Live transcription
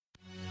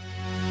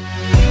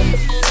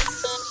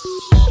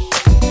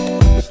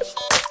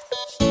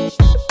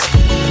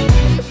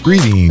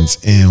Greetings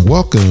and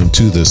welcome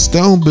to the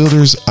Stone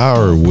Builders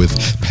Hour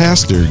with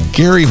Pastor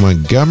Gary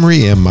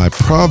Montgomery and my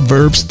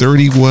Proverbs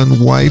 31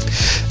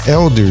 wife,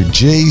 Elder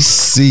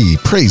JC.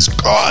 Praise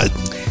God.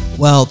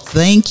 Well,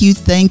 thank you,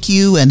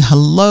 and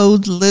hello,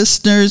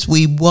 listeners.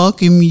 We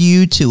welcome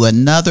you to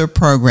another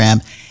program,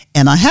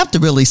 and I have to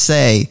really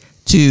say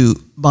to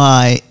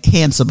my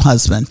handsome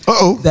husband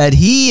that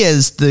he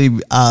is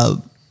the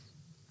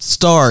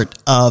start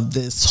of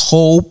this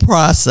whole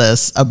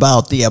process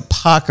about the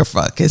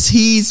Apocrypha, because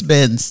he's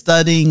been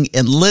studying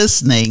and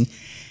listening,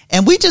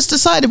 and we just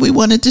decided we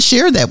wanted to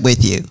share that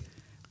with you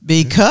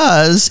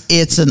because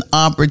it's an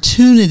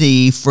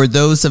opportunity for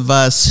those of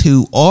us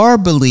who are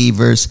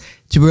believers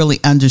to really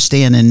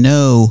understand and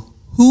know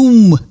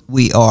whom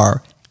we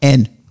are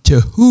and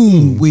to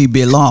whom we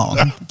belong.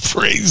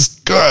 Praise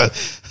God.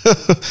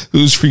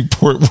 Whose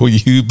report will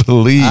you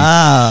believe?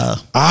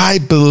 I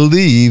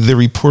believe the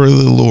report of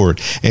the Lord.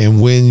 And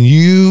when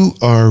you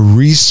are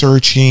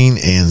researching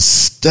and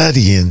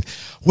studying,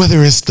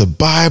 whether it's the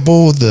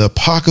Bible, the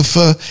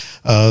Apocrypha,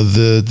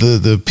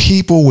 the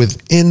people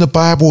within the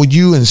Bible,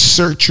 you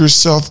insert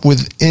yourself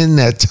within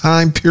that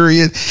time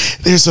period,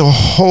 there's a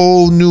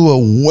whole new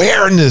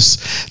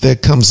awareness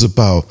that comes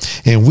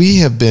about. And we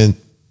have been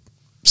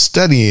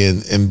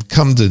studying and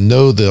come to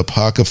know the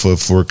Apocrypha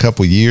for a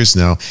couple of years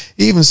now,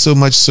 even so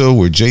much so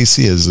where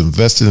JC has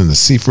invested in the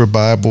Sefer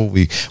Bible.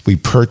 We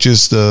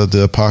purchased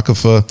the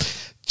Apocrypha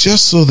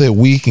just so that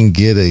we can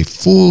get a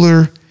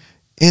fuller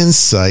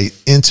insight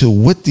into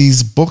what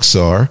these books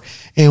are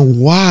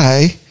and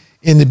why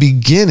in the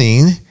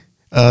beginning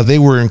they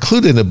were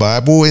included in the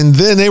Bible and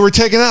then they were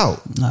taken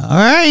out. All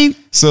right.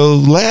 So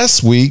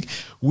last week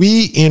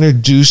we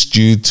introduced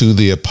you to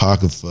the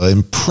Apocrypha,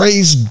 and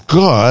praise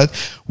God,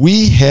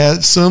 we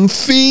had some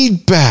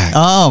feedback.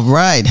 All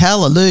right.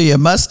 Hallelujah.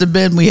 Must have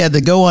been we had to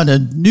go on a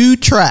new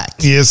track.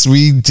 Yes,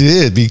 we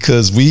did,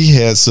 because we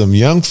had some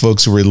young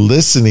folks who were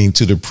listening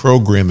to the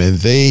program, and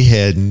they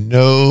had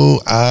no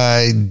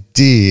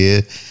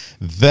idea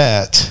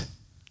that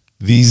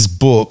these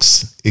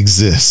books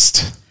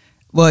exist.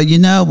 Well, you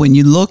know, when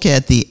you look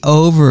at the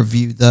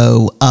overview,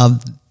 though,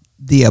 of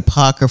the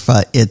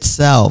Apocrypha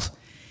itself,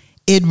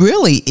 it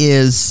really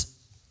is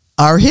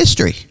our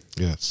history.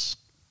 Yes.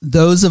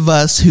 Those of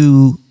us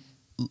who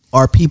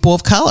are people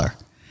of color.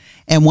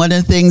 And one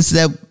of the things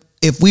that,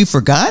 if we've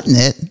forgotten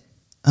it,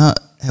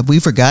 have we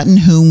forgotten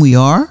whom we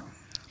are?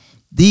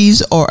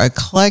 These are a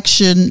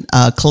collection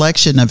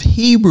of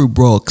Hebrew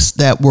books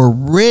that were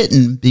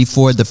written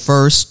before the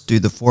 1st through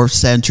the 4th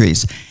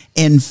centuries.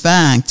 In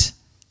fact,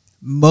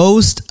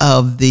 most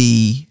of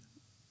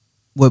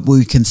what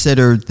we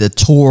consider the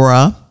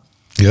Torah,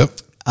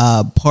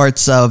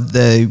 parts of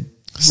the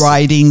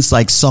writings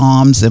like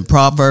Psalms and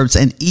Proverbs,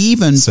 and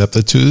even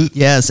Septuagint.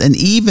 Yes, and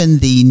even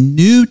the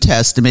New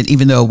Testament,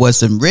 even though it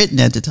wasn't written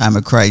at the time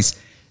of Christ,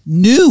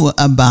 knew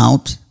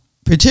about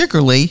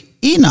particularly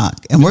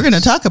Enoch. And we're going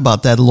to talk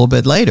about that a little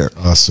bit later.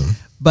 Awesome.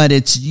 But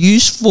it's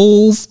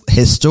useful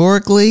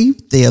historically,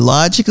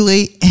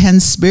 theologically,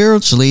 and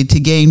spiritually to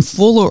gain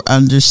fuller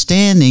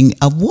understanding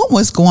of what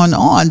was going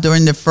on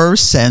during the 1st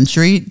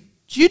century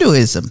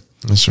Judaism.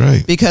 That's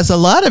right. Because a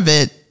lot of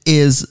it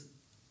is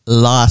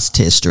lost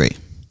history.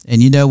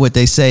 And you know what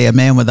they say, a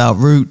man without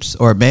roots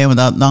or a man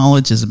without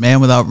knowledge is a man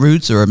without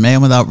roots, or a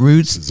man without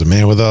roots is a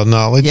man without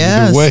knowledge.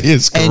 Yes. Either way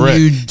is correct. And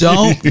you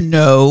don't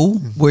know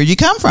where you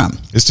come from.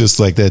 It's just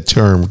like that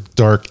term,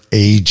 dark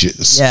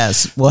ages.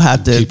 Yes, we'll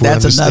have to. People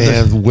that's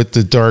understand what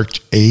the dark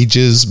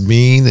ages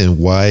mean and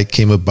why it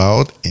came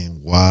about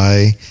and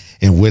why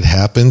and what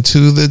happened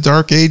to the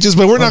dark ages.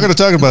 But we're not going to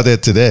talk about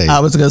that today.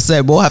 I was going to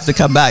say, we'll have to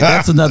come back.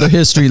 That's another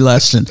history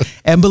lesson.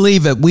 And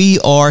believe it, we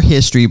are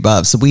history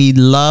buffs. We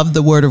love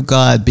the Word of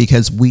God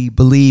because we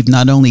believe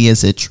not only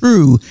is it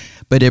true,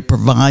 but it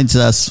provides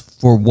us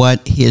for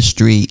what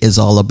history is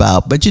all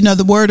about. But you know,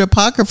 the word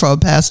Apocrypha,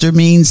 Pastor,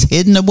 means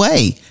hidden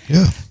away.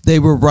 Yeah. They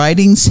were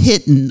writings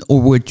hidden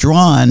or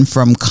withdrawn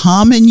from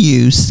common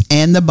use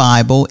in the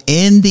Bible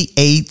in the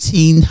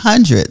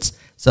 1800s.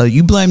 So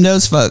you blame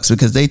those folks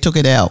because they took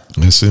it out.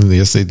 Yes,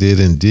 they did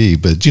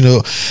indeed. But, you know,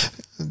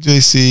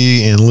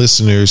 JC and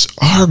listeners,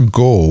 our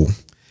goal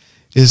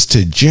is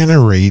to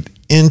generate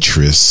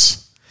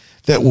interest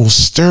that will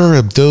stir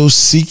up those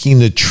seeking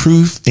the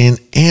truth and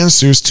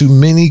answers to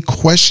many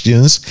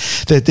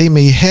questions that they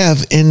may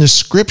have in the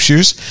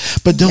scriptures,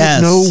 but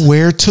don't know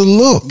where to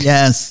look.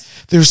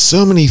 Yes. There's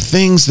so many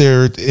things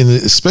there,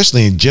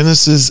 especially in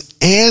Genesis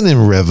and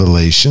in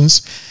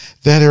Revelations,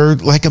 that are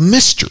like a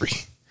mystery.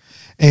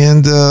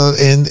 And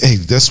hey,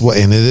 that's what,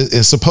 and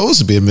it's supposed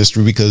to be a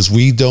mystery because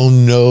we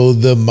don't know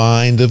the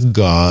mind of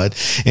God,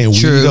 and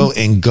we don't,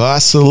 and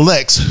God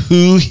selects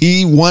who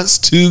He wants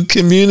to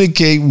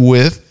communicate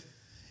with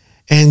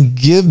and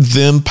give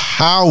them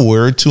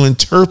power to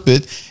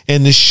interpret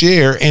and to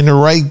share and to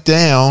write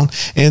down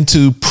and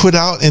to put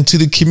out into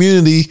the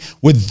community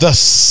what thus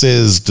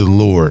says the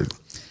Lord.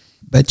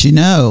 But you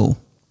know,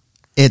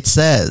 it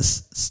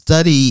says,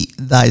 study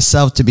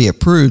thyself to be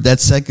approved.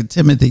 That's 2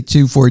 Timothy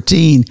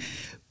 2:14.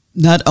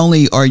 Not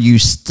only are you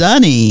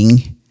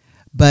studying,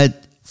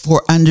 but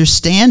for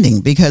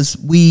understanding, because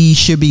we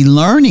should be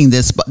learning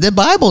this. The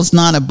Bible is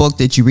not a book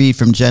that you read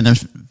from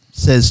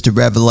Genesis to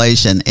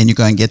Revelation and you're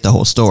going to get the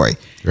whole story.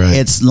 Right.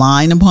 It's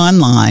line upon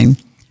line,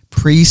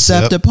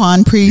 precept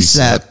upon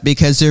precept,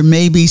 because there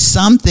may be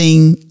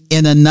something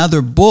in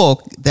another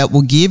book that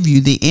will give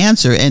you the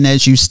answer. And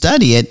as you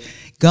study it,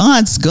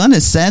 God's going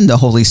to send the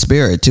Holy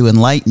Spirit to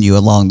enlighten you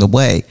along the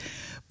way.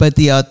 But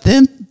the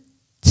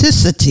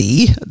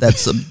authenticity,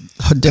 that's a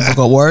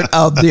difficult word,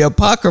 of the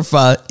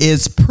Apocrypha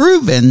is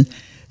proven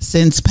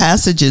since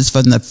passages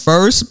from the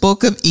first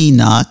Book of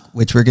Enoch,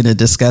 which we're going to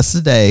discuss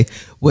today,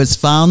 was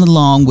found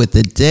along with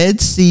the Dead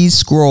Sea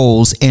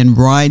Scrolls and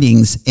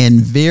writings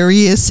in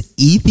various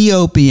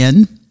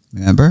Ethiopian,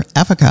 remember,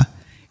 Africa,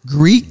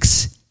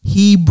 Greeks,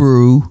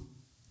 Hebrew,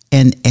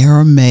 and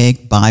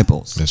Aramaic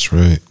Bibles. That's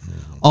right.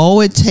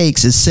 All it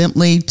takes is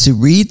simply to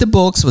read the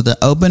books with an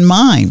open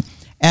mind.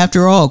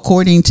 After all,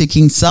 according to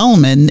King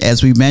Solomon,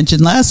 as we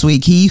mentioned last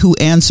week, he who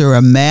answers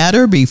a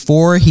matter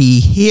before he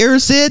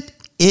hears it,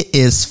 it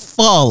is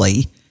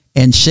folly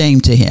and shame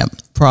to him.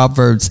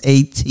 Proverbs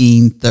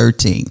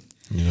 18:13.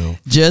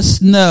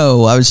 Just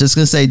know, I was just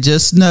going to say,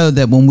 just know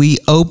that when we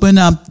open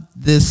up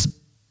this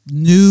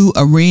new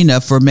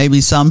arena for maybe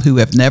some who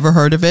have never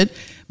heard of it,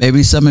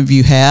 maybe some of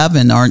you have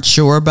and aren't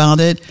sure about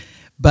it,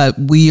 but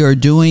we are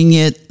doing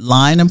it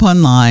line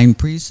upon line,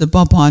 precept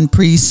upon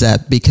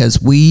precept,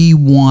 because we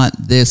want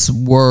this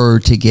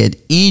word to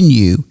get in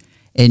you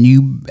and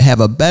you have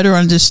a better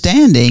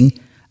understanding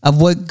of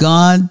what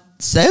God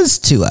says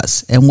to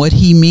us and what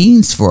he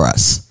means for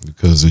us.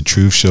 Because the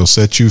truth shall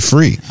set you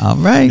free. All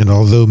right. And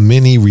although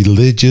many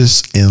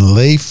religious and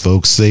lay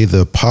folks say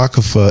the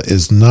Apocrypha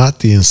is not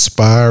the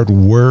inspired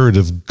word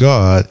of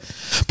God,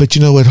 but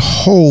it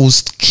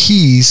holds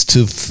keys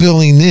to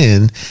filling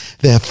in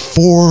that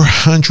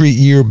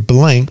 400-year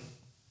blank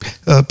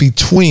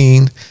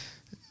between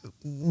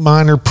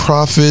minor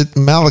prophet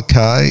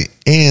Malachi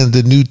and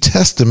the New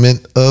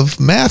Testament of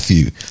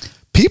Matthew.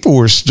 People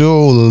were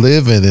still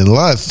living and a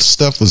lot of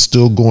stuff was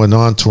still going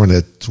on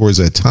towards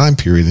that time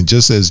period. And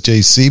just as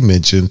JC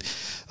mentioned,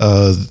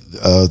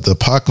 the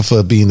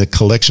Apocrypha being a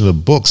collection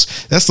of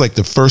books, that's like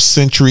the first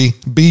century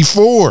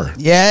before.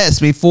 Yes,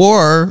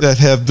 before. That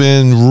have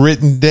been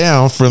written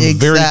down from the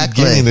very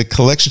beginning, the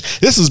collection.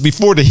 This is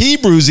before the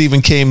Hebrews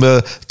even came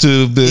to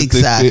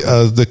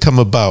come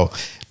about.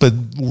 But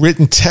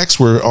written texts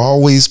were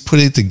always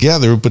put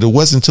together, but it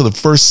wasn't until the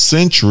first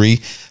century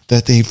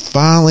that they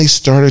finally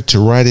started to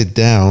write it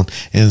down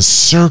and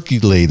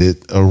circulate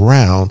it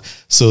around.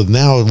 So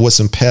now it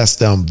wasn't passed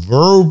down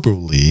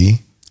verbally.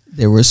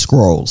 There were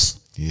scrolls.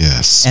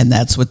 Yes. And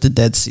that's what the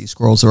Dead Sea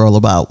Scrolls are all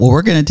about. Well,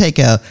 we're going to take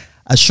a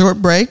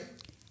short break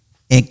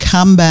and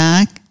come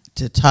back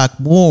to talk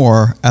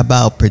more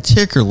about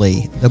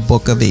particularly the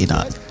Book of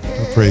Enoch.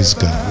 Well, praise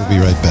God. We'll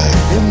be right back.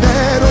 In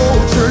that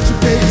old church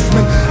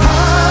basement,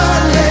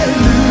 hallelujah.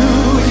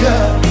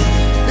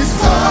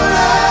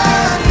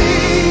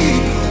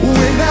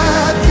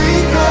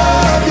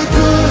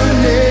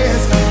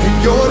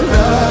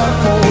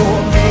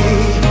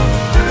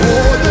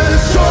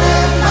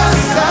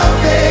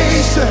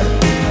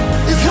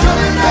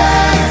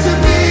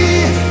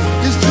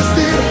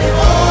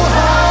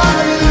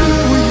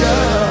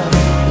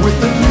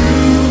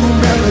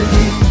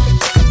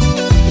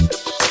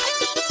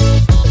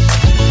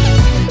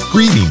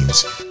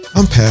 Greetings.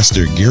 I'm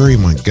Pastor Gary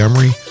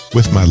Montgomery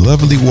with my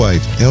lovely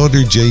wife,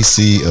 Elder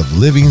JC of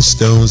Living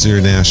Stones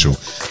International,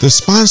 the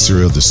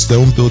sponsor of the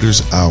Stone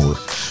Builders Hour.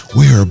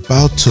 We are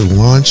about to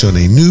launch on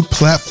a new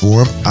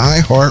platform,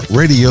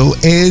 iHeartRadio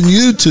and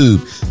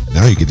YouTube.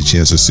 Now you get a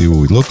chance to see what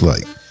we look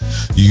like.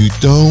 You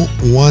don't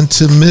want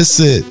to miss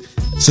it.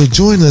 So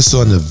join us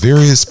on the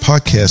various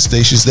podcast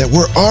stations that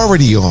we're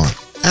already on.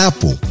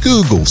 Apple,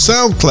 Google,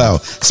 SoundCloud,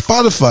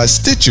 Spotify,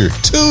 Stitcher,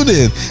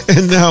 TuneIn,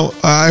 and now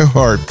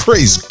iHeart.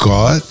 Praise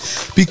God.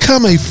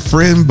 Become a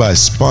friend by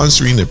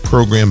sponsoring the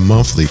program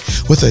monthly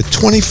with a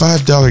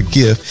 $25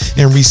 gift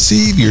and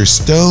receive your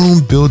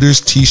Stone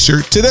Builders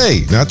t-shirt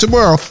today. Not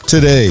tomorrow,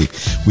 today.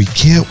 We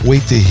can't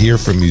wait to hear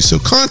from you. So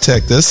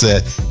contact us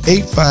at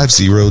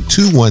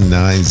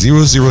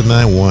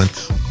 850-219-0091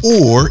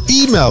 or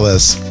email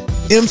us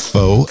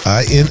info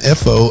at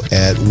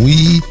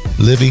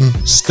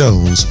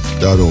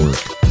welivingstones.org.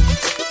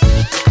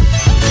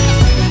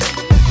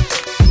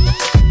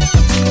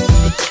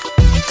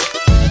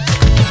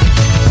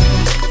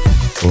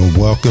 Well,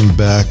 welcome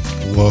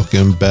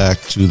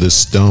back to the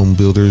Stone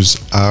Builders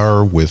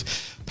Hour with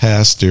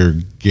Pastor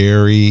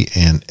Gary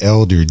and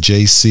Elder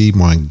JC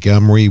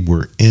Montgomery.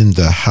 We're in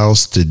the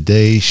house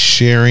today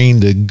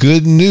sharing the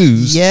good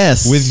news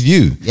with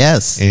you.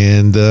 Yes.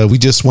 And we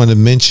just want to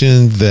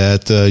mention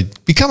that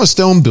become a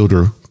Stone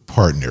Builder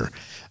partner.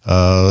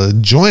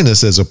 Join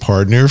us as a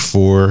partner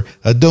for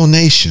a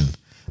donation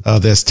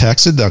that's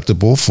tax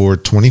deductible for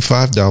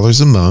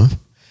 $25 a month.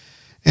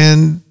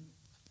 And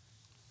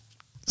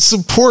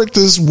support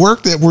this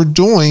work that we're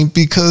doing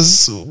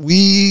because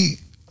we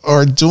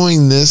are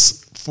doing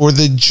this for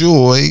the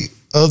joy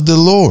of the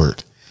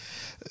Lord.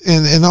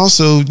 And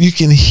also you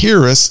can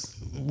hear us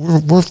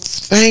we're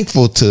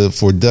thankful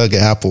for Doug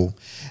Apple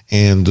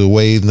and the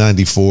Wave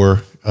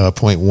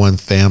 94.1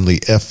 Family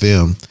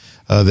FM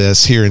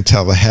that's here in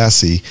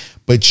Tallahassee.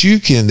 But you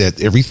can, at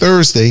every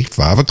Thursday,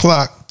 5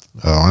 o'clock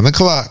on the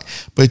clock,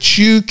 but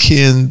you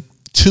can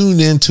tune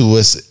into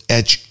us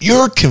at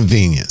your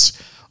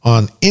convenience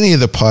on any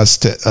of the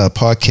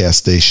podcast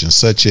stations,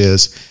 such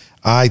as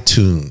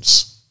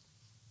iTunes,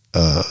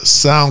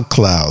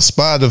 SoundCloud,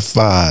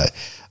 Spotify,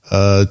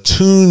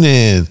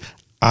 TuneIn,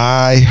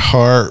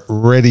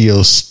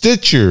 iHeartRadio,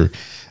 Stitcher.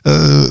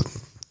 I'm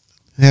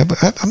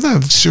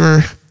not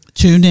sure.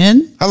 Tune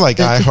in. I like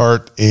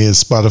iHeart and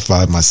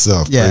Spotify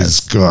myself.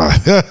 Yes. Praise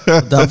God.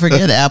 Don't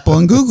forget Apple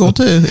and Google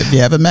too, if you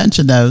haven't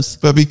mentioned those.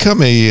 But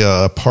become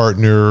a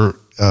partner.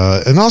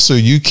 And also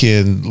you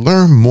can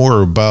learn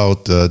more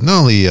about not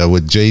only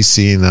with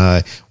JC and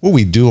I, what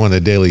we do on a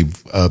daily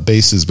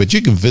basis, but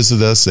you can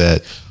visit us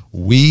at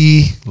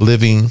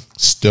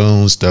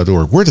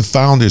welivingstones.org. We're the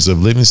founders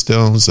of Living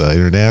Stones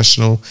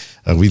International.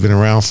 We've been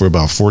around for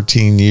about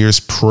 14 years.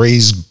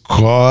 Praise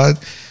God.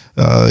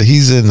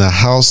 He's in the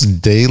house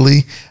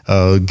daily,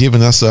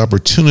 giving us the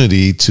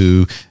opportunity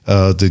to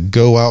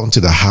go out into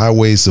the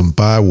highways and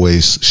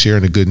byways,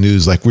 sharing the good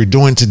news like we're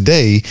doing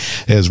today,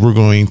 as we're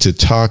going to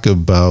talk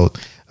about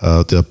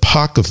the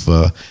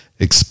Apocrypha.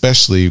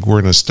 Especially,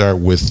 we're going to start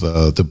with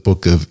the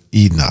Book of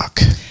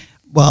Enoch.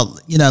 Well,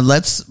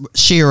 let's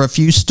share a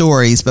few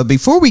stories. But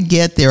before we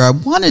get there, I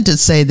wanted to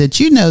say that,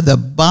 the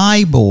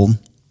Bible,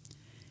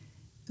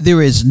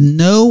 there is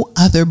no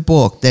other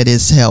book that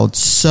is held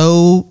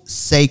so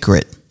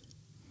sacred.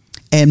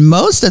 And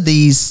most of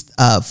these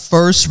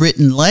first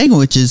written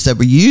languages that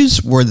were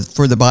used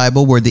for the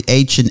Bible were the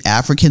ancient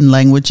African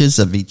languages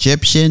of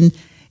Egyptian,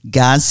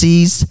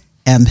 Ghazis,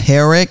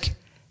 Amharic,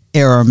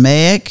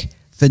 Aramaic,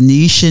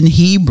 Phoenician,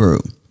 Hebrew.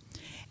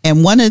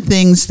 And one of the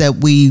things that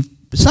we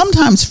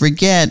sometimes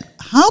forget,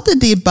 how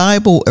did the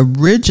Bible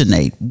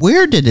originate?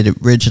 Where did it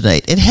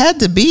originate? It had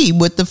to be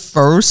with the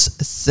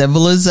first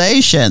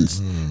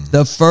civilizations,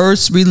 the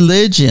first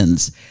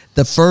religions,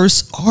 the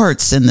first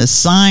arts and the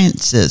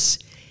sciences,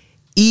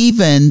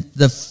 even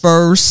the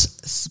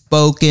first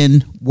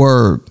spoken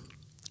word.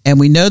 And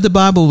we know the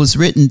Bible was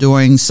written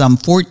during some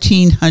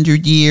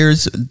 1400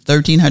 years,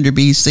 1300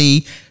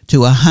 BC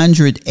to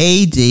 100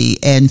 AD,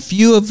 and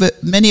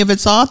many of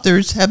its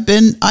authors have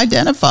been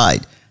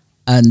identified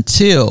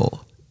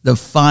until the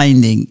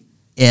finding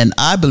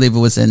I believe it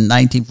was in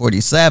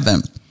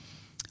 1947,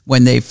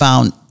 when they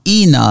found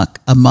Enoch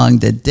among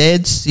the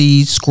Dead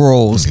Sea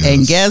Scrolls. Yes.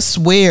 And guess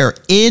where?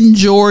 In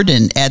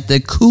Jordan at the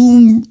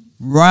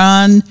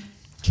Qumran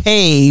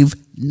Cave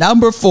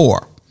number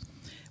 4,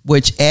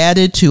 which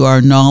added to our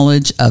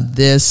knowledge of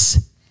this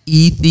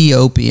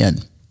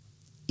Ethiopian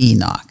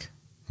Enoch.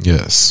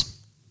 Yes.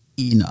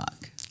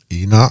 Enoch.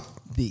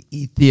 The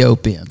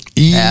Ethiopian.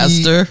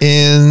 Pastor.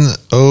 Enoch.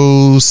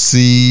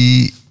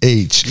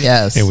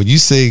 Yes. And when you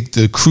say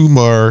the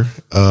Qumran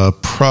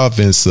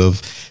province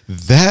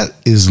that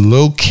is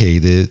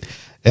located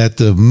at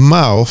the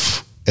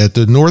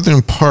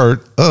northern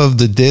part of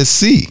the Dead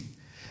Sea,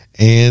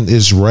 and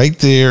is right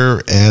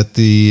there at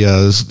the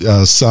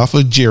south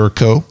of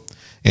Jericho.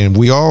 And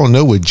we all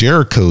know what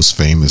Jericho's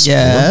famous for.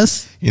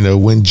 Yes.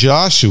 When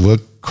Joshua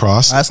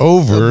crossed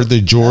over the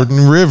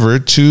Jordan River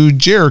to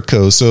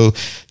Jericho. So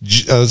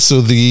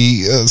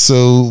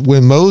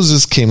when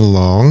Moses came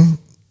along,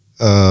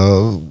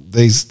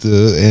 they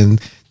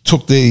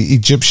took the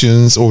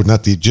Egyptians, or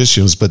not the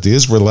Egyptians, but the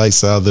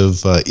Israelites out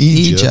of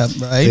Egypt.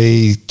 Right?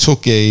 They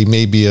took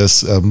maybe a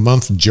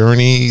month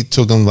journey. It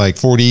took them like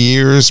 40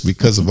 years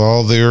because of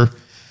all their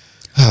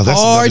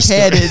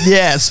hard-headed.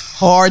 Yes,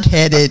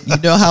 hard-headed. You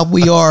know how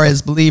we are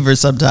as believers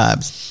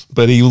sometimes.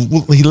 But he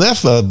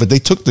left, but they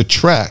took the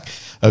track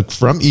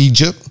from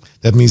Egypt.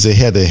 That means they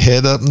had to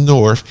head up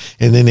north,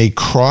 and then they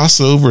cross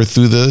over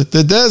through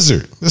the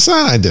desert, the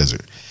Sinai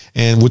Desert,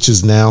 and which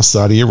is now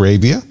Saudi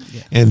Arabia.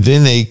 Yeah. And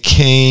then they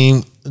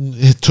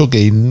took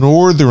a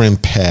northern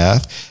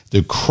path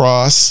to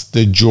cross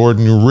the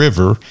Jordan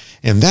River.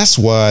 And that's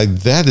why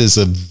that is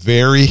a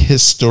very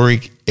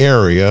historic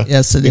area.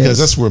 Yes, it is. Because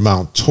that's where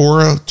Mount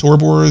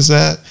Tabor is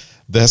at.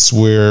 That's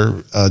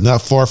where,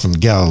 not far from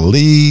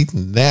Galilee,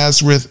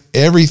 Nazareth,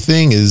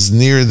 everything is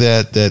near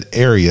that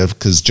area,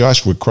 because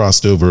Joshua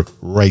crossed over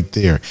right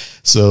there.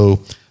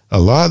 So a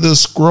lot of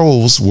those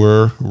scrolls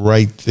were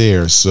right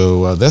there.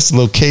 So that's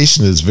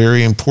location is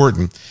very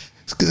important.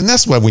 And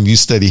that's why when you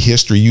study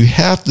history, you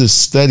have to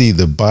study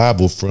the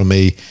Bible from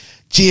a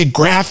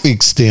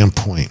geographic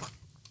standpoint.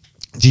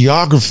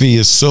 Geography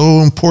is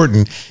so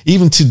important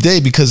even today,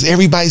 because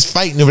everybody's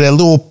fighting over that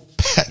little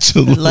patch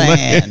of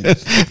land.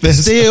 That's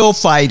still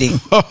fighting.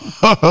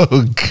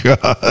 Oh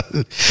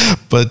God!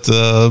 But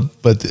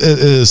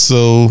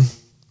so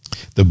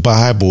the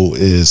Bible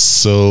is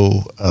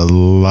so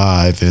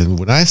alive, and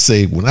when I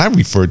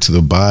refer to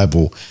the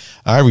Bible,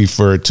 I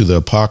refer to the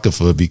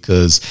Apocrypha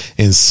because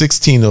in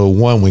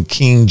 1601, when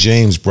King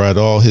James brought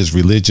all his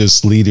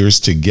religious leaders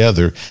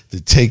together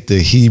to take the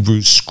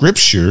Hebrew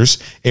scriptures,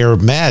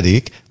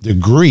 Aramaic, the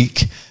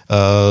Greek,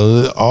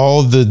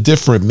 all the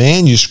different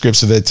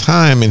manuscripts of that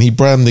time, and he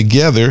brought them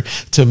together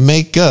to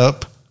make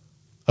up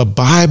a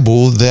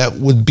Bible that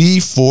would be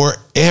for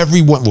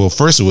everyone. Well,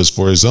 first it was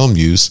for his own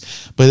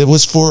use, but it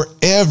was for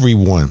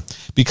everyone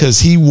because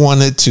he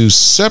wanted to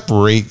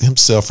separate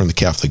himself from the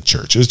Catholic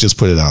Church. Let's just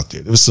put it out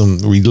there. There was some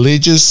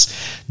religious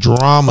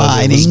drama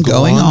that was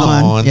going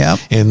on. Yep.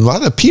 And a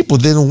lot of people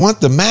didn't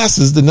want the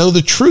masses to know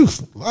the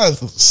truth. A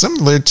lot of,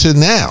 similar to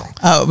now.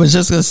 I was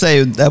just going to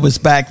say that was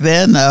back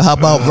then. How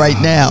about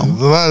right now? A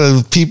lot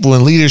of people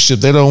in leadership,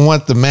 they don't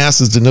want the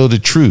masses to know the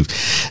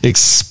truth,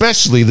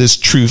 especially this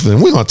truth.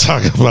 And we're going to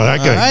talk about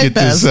it. I got to get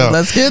this out.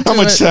 Let's get to How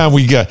much it. time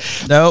we got?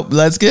 Nope.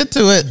 Let's get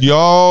to it.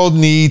 Y'all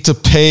need to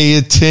pay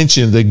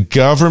attention. The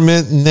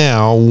government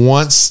now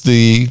wants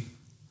the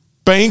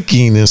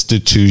banking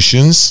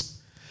institutions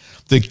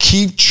to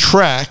keep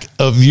track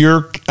of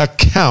your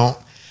account.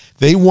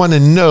 They want to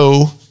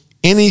know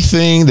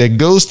anything that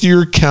goes to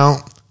your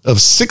account of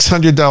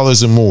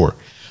 $600 or more,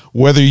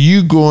 whether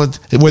you got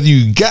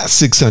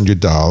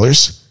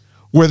 $600,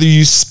 whether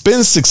you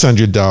spend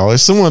 $600,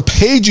 someone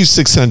paid you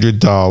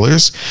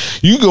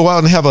 $600, you go out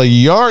and have a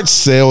yard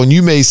sale and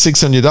you made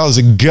 $600.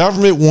 The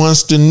government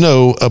wants to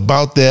know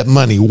about that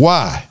money.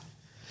 Why?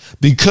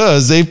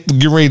 Because they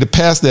get ready to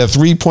pass that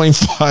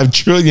 $3.5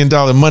 trillion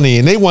money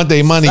and they want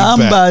their money back.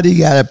 Somebody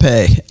got to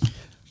pay.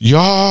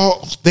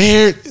 Y'all,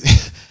 that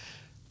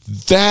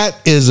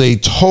is a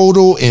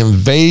total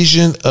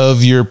invasion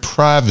of your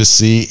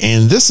privacy.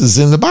 And this is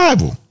in the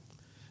Bible.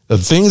 The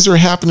things are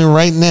happening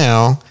right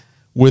now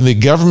when the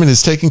government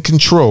is taking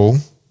control,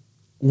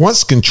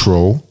 wants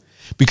control,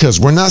 because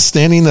we're not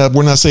standing up.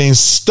 We're not saying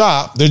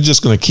stop. They're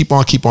just going to keep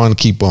on.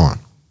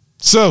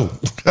 So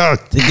To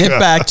get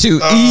back to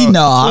Enoch.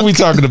 what are we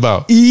talking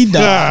about?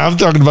 Enoch. I'm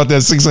talking about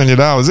that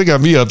 $600. They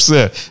got me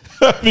upset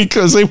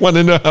because they want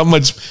to know how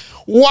much.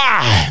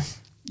 Why?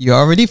 You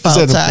already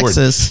filed taxes.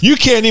 Important? You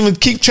can't even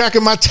keep track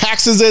of my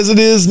taxes as it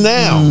is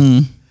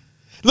now.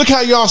 Look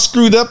how y'all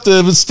screwed up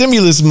the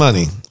stimulus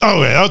money.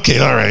 Oh, okay.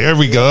 All right. Here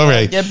we go. All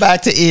right. Get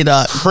back to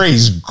Enoch.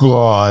 Praise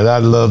God. I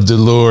love the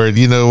Lord.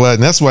 You know what?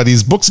 And that's why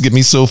these books get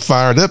me so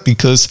fired up,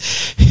 because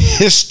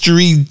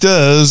history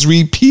does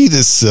repeat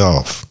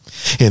itself.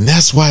 And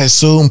that's why it's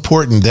so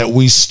important that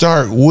we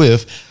start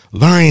with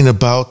learning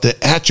about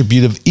the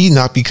attribute of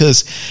Enoch,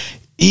 because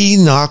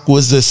Enoch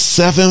was the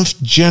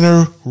 7th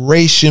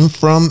generation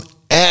from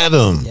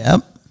Adam.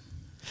 Yep.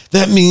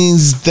 That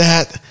means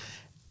that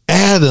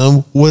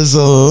Adam was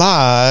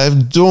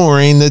alive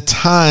during the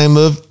time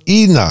of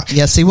Enoch.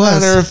 Yes, he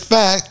was. Matter of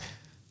fact,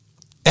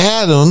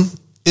 Adam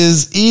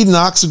is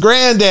Enoch's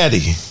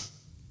granddaddy.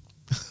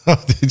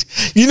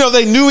 You know,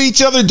 they knew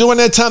each other during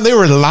that time. They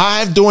were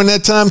alive during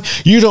that time.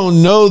 You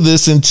don't know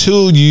this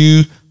until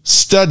you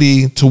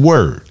study the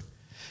word.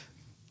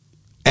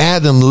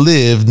 Adam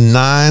lived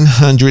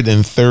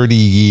 930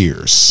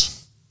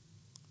 years.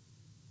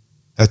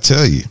 I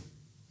tell you.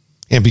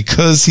 And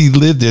because he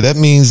lived there, that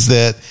means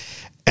that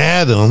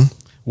Adam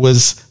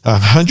was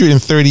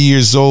 130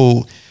 years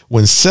old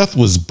when Seth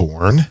was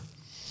born.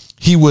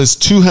 He was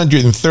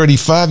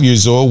 235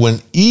 years old when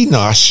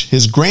Enosh,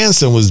 his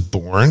grandson, was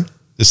born,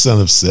 the son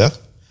of Seth.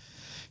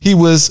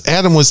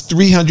 Adam was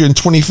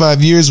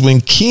 325 years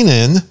when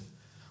Kenan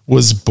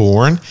was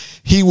born.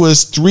 He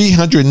was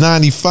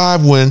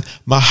 395 when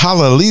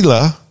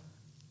Mahalaleli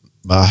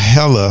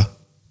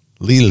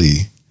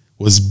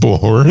was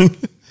born.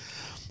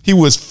 He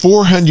was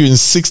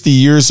 460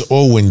 years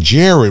old when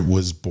Jared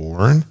was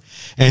born,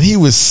 and he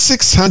was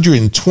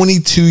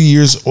 622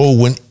 years old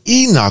when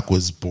Enoch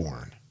was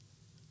born.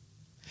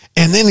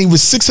 And then he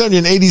was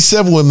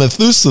 687 when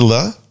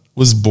Methuselah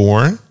was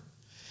born,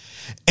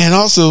 and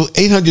also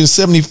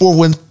 874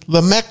 when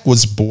Lamech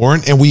was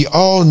born. And we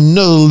all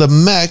know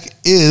Lamech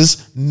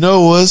is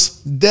Noah's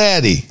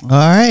daddy. All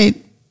right.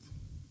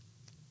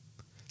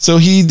 So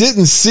he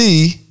didn't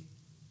see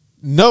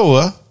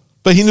Noah,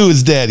 but he knew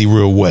his daddy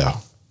real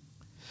well.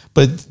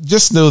 But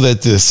just know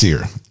that this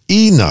here,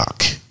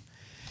 Enoch,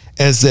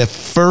 as that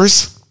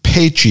first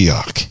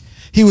patriarch,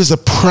 he was a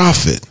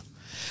prophet,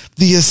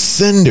 the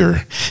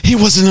ascender. He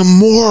was an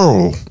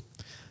immortal,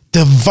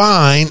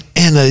 divine,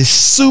 and a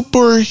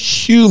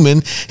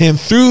superhuman. And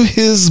through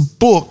his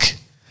book,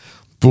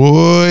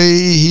 boy,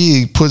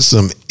 he put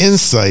some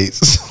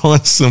insights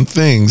on some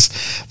things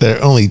that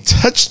are only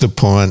touched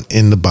upon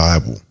in the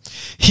Bible.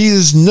 He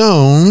is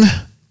known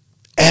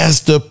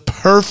as the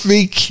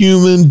perfect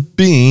human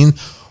being,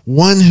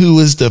 one who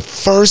is the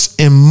first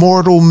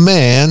immortal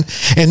man.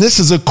 And this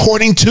is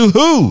according to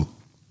who?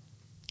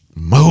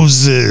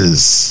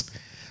 Moses.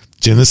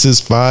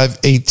 Genesis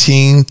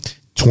 5:18,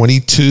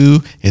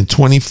 22, and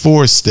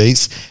 24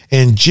 states,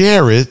 and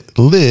Jared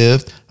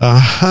lived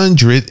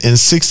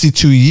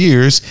 162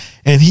 years,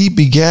 and he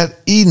begat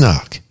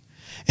Enoch.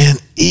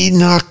 And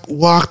Enoch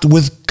walked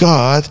with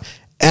God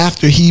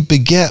after he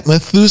begat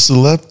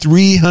Methuselah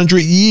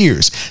 300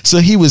 years. So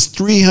he was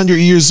 300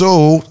 years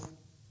old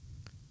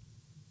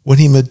when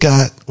he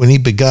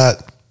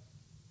begot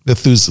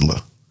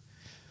Methuselah,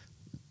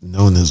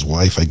 known his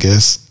wife, I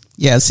guess.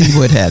 Yes, he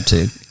would have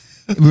to.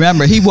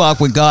 Remember, he walked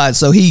with God,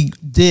 so he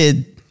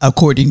did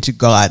according to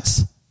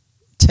God's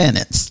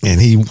tenets.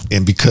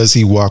 And because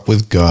he walked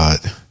with God,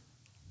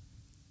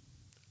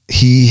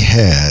 he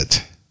had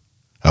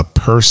a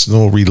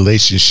personal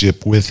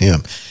relationship with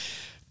him.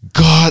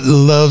 God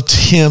loved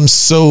him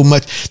so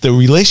much. The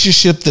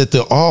relationship that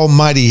the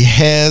Almighty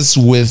has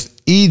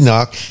with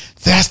Enoch,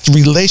 that's the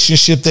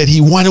relationship that he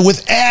wanted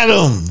with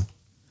Adam.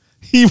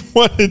 He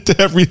wanted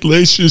that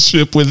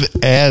relationship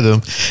with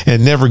Adam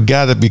and never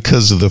got it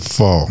because of the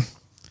fall.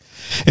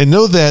 And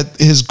know that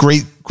his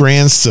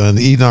great-grandson,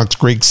 Enoch's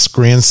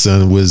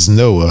great-grandson, was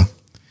Noah,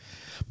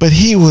 but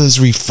he was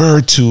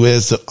referred to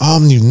as the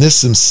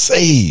omniscient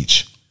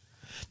sage,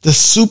 the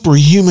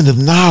superhuman of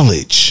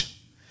knowledge.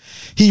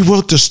 He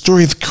wrote the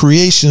story of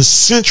creation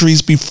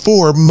centuries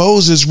before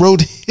Moses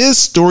wrote his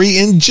story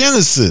in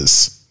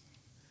Genesis.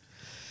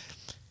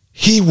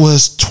 He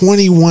was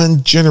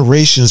 21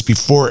 generations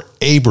before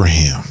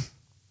Abraham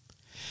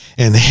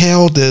and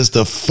hailed as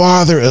the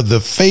father of the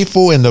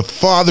faithful and the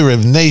father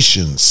of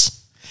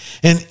nations.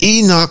 And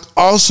Enoch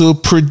also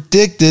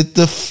predicted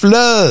the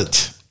flood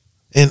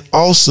and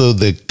also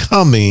the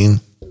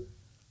coming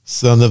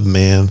Son of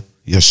Man,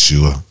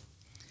 Yeshua.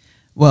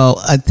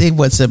 Well, I think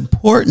what's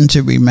important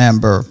to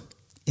remember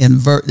in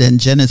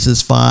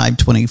Genesis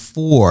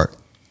 5:24,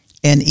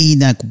 and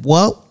Enoch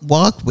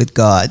walked with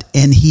God,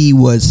 and he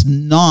was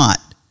not,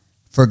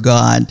 for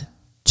God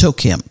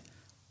took him.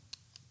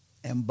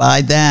 And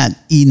by that,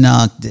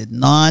 Enoch did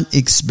not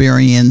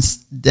experience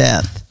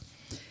death.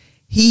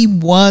 He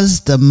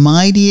was the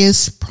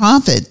mightiest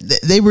prophet.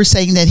 They were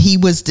saying that he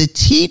was the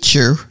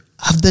teacher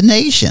of the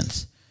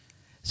nations.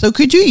 So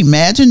could you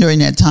imagine during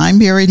that time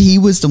period, he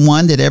was the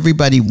one that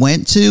everybody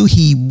went to?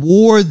 He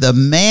wore the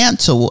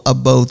mantle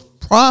of both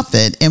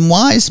prophet and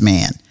wise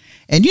man.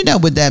 And you know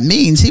what that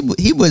means.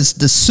 He was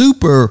the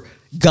super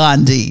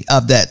Gandhi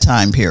of that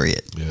time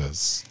period.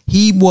 Yes.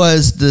 He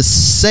was the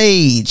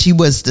sage. He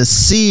was the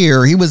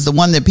seer. He was the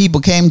one that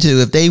people came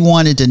to if they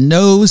wanted to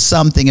know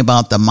something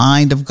about the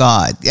mind of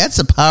God. That's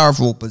a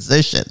powerful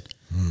position.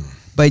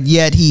 But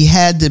yet he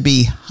had to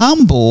be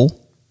humble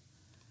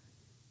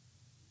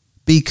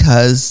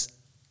because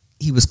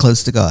he was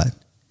close to God.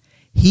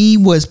 He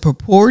was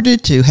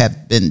purported to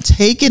have been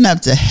taken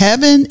up to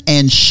heaven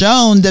and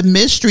shown the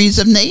mysteries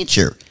of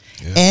nature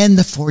and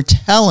the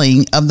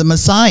foretelling of the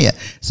Messiah.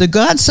 So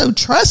God so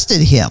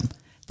trusted him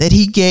that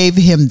he gave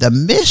him the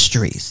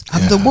mysteries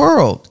of the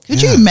world.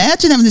 Could you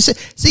imagine having to say,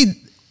 see,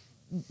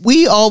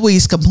 we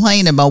always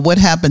complain about what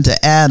happened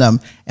to Adam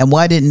and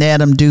why didn't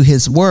Adam do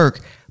his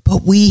work?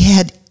 But we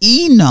had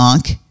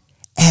Enoch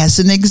as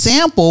an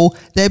example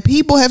that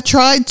people have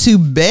tried to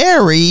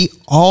bury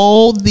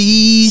all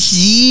these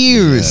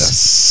years.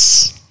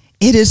 Yes.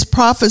 It is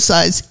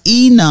prophesied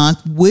Enoch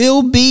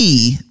will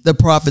be the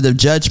prophet of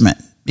judgment.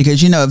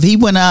 Because, you know, if he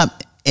went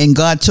up and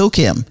God took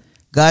him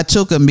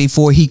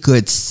before he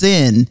could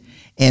sin,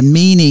 and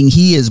meaning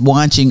he is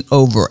watching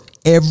over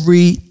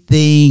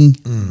everything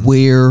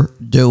we're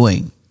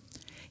doing.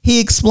 He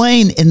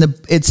explained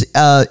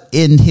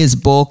in his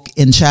book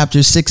in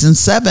chapters 6 and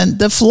 7,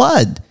 the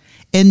flood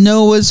and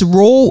Noah's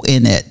role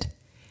in it.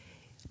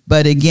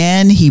 But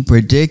again, he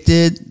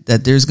predicted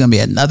that there's going to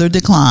be another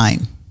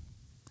decline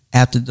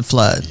after the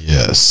flood.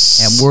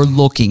 Yes. And we're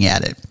looking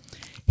at it.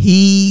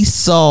 He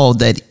saw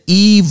that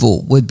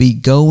evil would be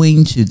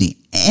going to the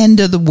end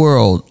of the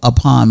world,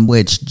 upon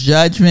which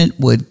judgment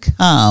would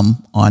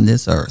come on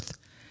this earth.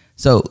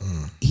 So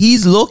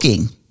he's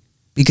looking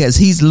because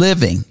he's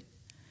living.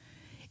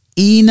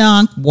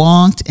 Enoch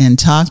walked and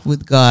talked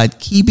with God,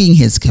 keeping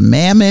his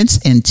commandments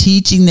and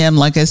teaching them,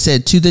 like I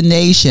said, to the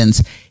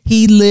nations.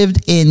 He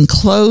lived in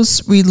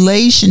close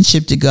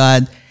relationship to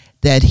God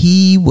that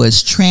he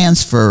was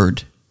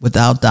transferred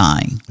without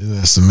dying.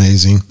 That's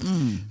amazing.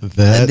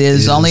 That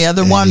there's only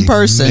other one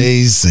person.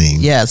 Amazing.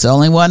 Yes,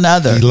 only one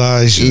other.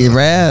 Elijah.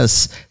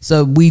 Yes.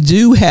 So we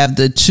do have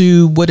the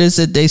two, what is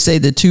it? They say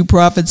the two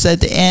prophets at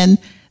the end.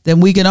 Then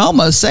we can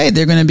almost say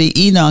they're going to be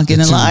Enoch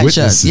and Elijah.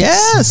 Witnesses.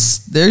 Yes,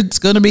 there's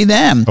going to be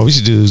them. Oh, we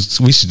should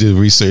do a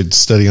research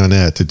study on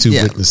that. The two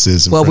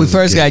witnesses. Well, we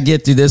first got to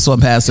get through this one,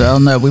 Pastor. I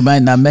don't know. We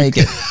might not make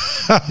it.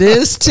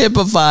 This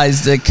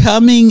typifies the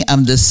coming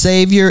of the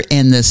Savior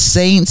and the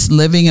saints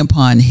living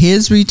upon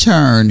his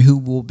return, who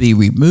will be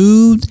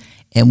removed.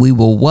 And we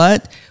will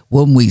what?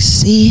 When we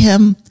see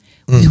him,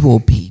 we will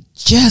be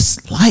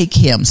just like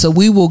him. So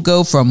we will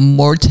go from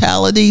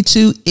mortality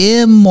to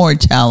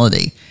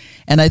immortality.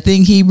 And I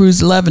think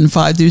Hebrews 11,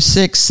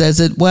 5-6 says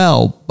it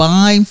well.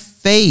 By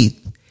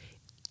faith.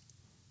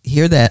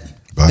 Hear that?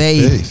 By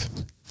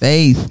faith.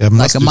 Faith.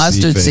 Like a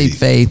mustard seed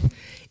faith.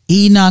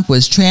 Enoch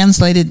was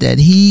translated that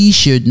he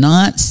should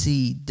not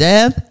see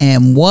death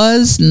and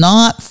was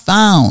not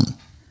found,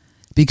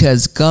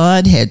 because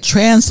God had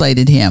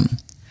translated him.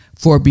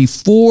 For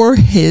before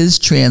his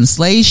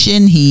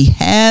translation, he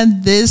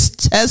had this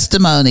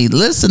testimony.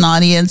 Listen,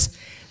 audience,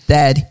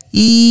 that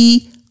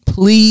he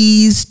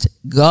pleased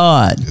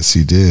God. Yes,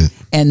 he did.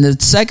 And the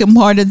second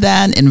part of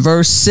that in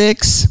verse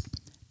 6,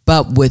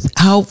 but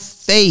without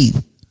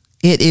faith,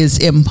 it is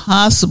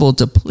impossible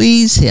to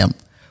please him.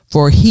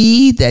 For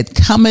he that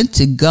cometh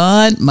to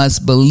God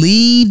must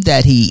believe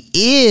that he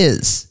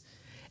is,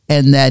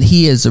 and that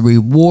he is a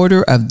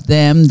rewarder of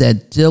them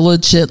that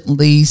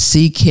diligently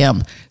seek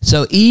him.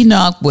 So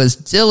Enoch was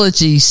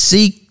diligently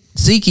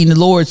seeking the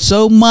Lord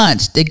so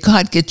much that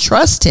God could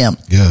trust him.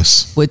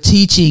 Yes. With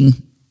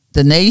teaching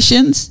the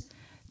nations,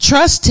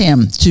 trust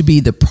him to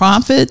be the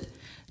prophet,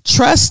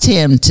 trust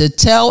him to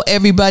tell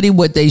everybody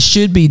what they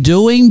should be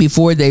doing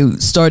before they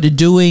started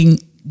going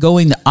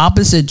the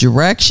opposite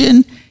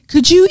direction.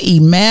 Could you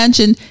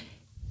imagine?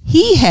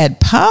 He had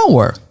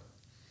power.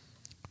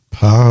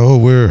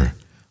 Power.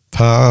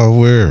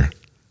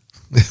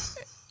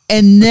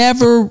 And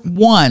never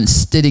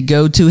once did it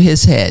go to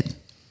his head.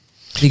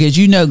 Because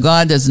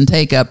God doesn't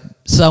take up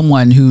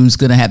someone who's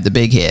going to have the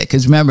big head.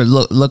 Because remember,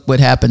 look what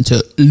happened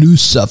to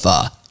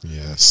Lucifer.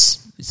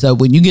 Yes. So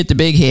when you get the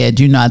big head,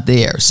 you're not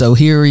there. So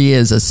here he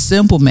is, a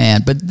simple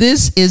man. But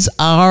this is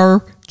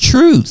our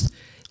truth.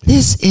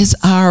 This is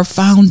our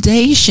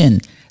foundation.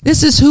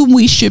 This is whom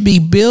we should be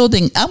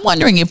building. I'm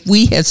wondering if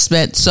we have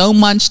spent so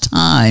much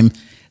time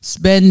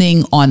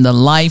spending on the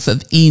life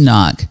of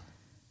Enoch,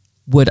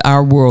 would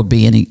our world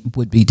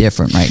would be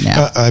different right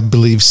now? I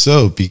believe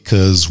so,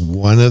 because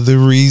one of the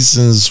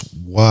reasons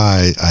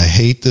why, I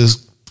hate to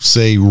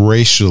say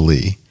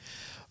racially,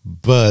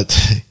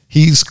 but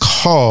he's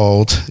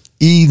called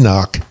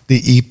Enoch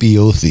the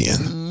Ethiopian.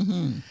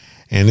 Mm-hmm.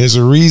 And there's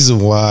a reason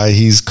why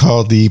he's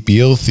called the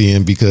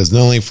Ethiopian, because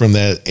not only from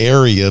that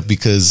area,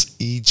 because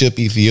Egypt,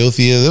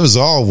 Ethiopia, it was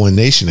all one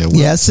nation at once.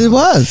 Yes, it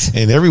was.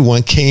 And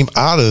everyone came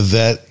out of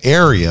that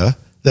area,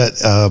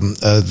 that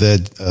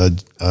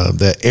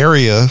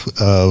area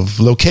of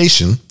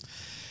location.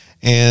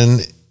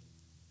 And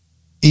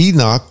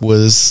Enoch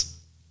was,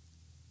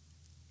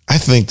 I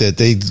think that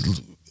they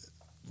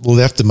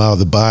left him out of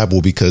the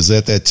Bible, because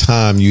at that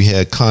time you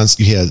had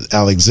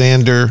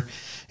Alexander,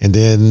 and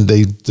then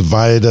they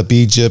divided up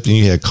Egypt, and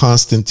you had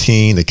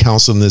Constantine, the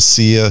Council of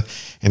Nicaea,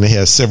 and they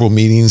had several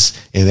meetings.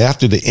 And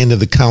after the end of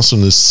the Council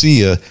of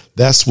Nicaea,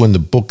 that's when the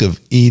Book of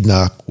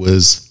Enoch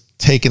was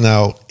taken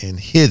out and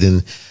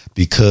hidden,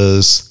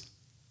 because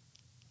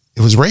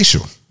it was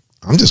racial.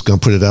 I'm just going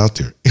to put it out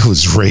there. It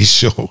was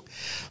racial.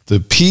 The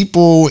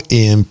people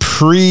in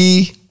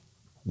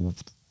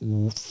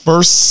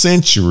first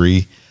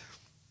century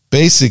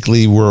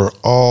basically were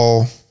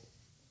all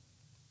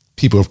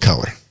people of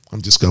color.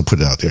 I'm just going to put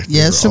it out there.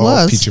 Yes, it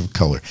was. People of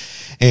color.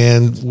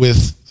 And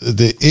with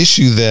the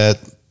issue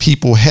that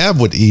people have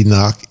with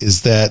Enoch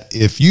is that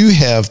if you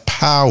have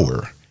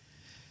power,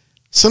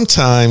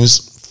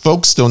 sometimes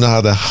folks don't know how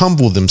to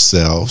humble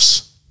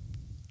themselves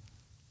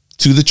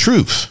to the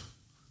truth.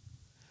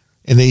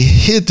 And they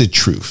hid the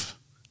truth.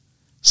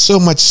 So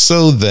much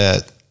so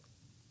that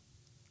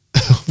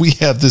we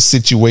have this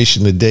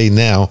situation today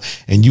now,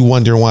 and you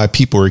wonder why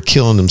people are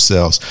killing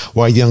themselves,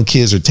 why young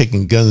kids are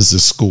taking guns to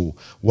school,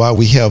 why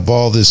we have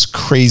all this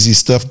crazy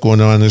stuff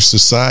going on in our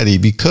society,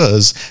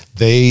 because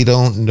they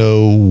don't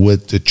know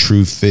what the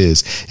truth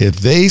is. If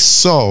they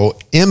saw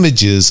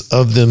images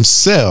of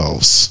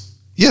themselves,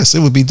 yes, it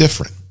would be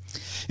different.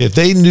 If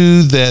they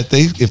knew that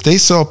if they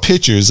saw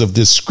pictures of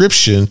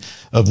description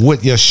of what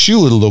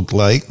Yeshua looked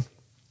like,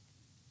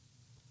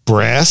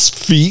 brass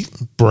feet,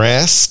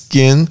 brass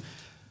skin,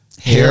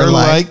 hair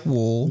like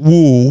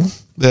wool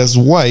that's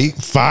white,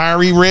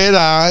 fiery red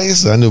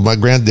eyes. I knew my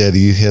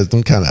granddaddy has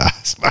them kind of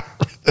eyes,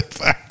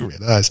 fiery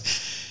red eyes.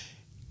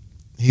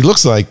 He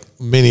looks like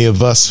many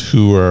of us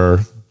who are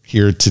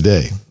here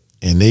today,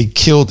 and they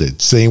killed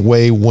it. Same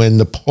way when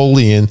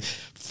Napoleon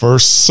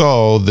first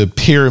saw the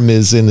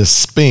pyramids and the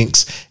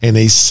Sphinx, and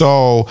they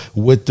saw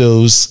what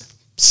those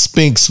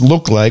Sphinx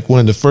looked like.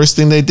 One of the first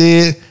thing they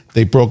did,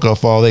 they broke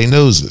off all their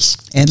noses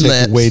and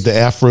took away the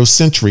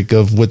Afrocentric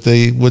of what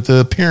the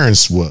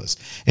appearance was.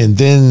 And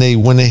then they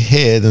went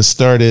ahead and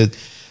started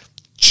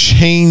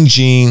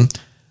changing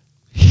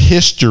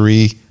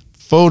history,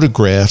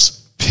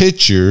 photographs,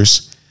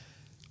 pictures,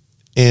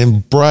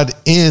 and brought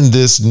in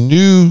this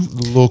new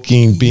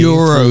looking being,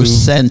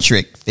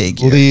 Eurocentric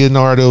figure,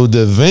 Leonardo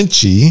da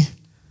Vinci,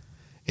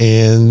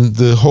 and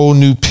the whole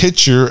new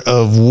picture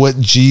of what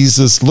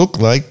Jesus looked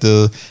like,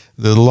 the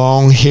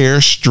long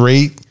hair,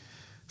 straight,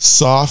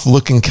 soft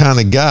looking kind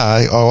of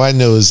guy. All I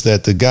know is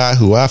that the guy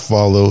who I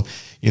follow,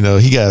 he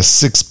got a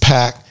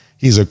 6-pack.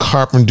 He's a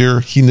carpenter.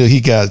 He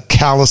got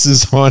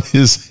calluses on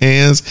his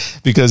hands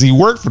because he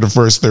worked for the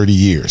first 30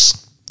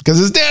 years. Because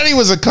his daddy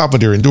was a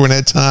carpenter, and during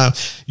that time,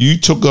 you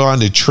took on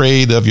the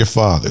trade of your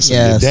father. So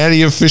yes. Your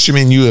daddy a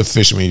fisherman, you a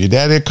fisherman. Your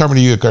daddy a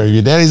carpenter, you a carpenter.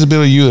 Your daddy's a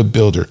builder, you a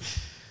builder.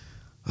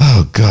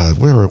 Oh God,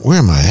 where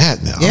am I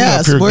at now?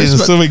 Yes, I'm up here getting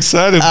so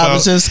excited about. I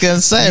was just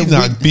gonna say,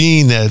 not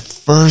being that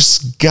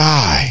first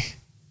guy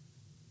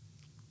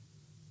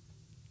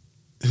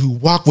who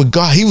walked with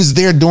God. He was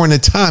there during the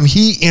time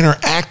he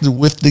interacted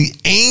with the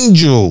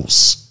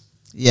angels.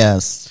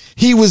 Yes.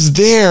 He was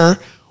there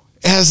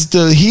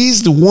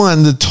he's the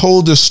one that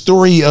told the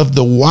story of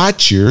the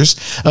watchers,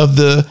 of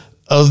the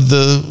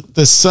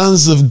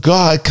sons of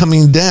God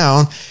coming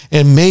down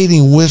and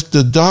mating with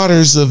the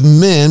daughters of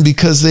men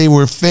because they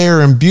were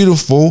fair and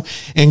beautiful,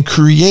 and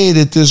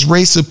created this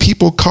race of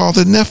people called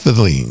the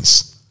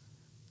Nephilims,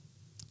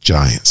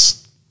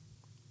 giants.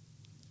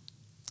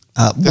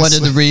 One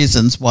of the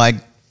reasons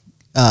why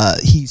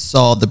he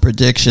saw the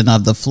prediction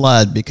of the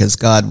flood, because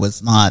God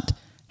was not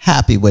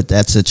happy with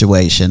that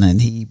situation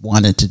and he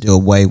wanted to do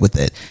away with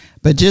it.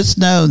 But just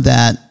know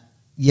that,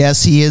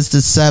 yes, he is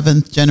the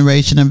seventh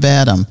generation of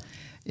Adam.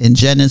 In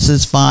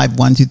Genesis 5,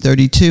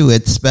 1-32,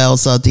 it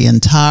spells out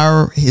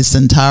his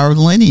entire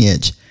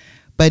lineage.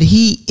 But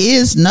he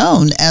is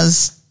known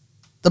as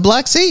the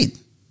black seed.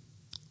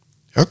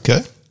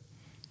 Okay.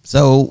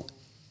 So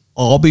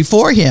all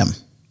before him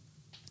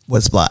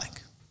was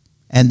black,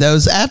 and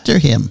those after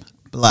him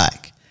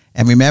black.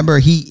 And remember,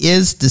 he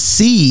is the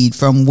seed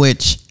from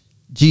which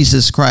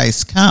Jesus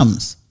Christ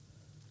comes.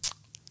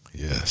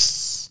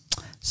 Yes.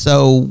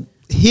 So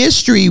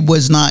history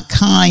was not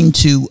kind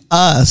to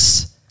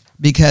us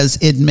because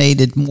it made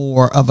it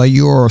more of a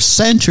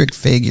Eurocentric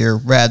figure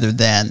rather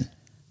than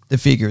the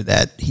figure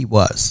that he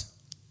was.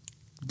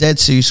 Dead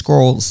Sea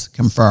Scrolls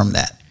confirm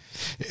that.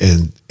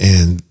 And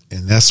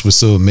that's what's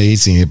so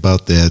amazing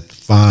about that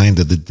find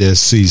of the Dead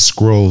Sea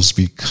Scrolls,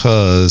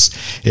 because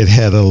it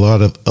had a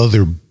lot of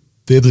other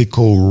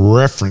biblical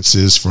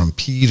references from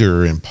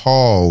Peter and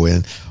Paul,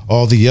 and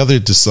all the other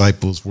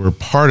disciples were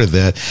part of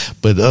that.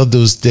 But of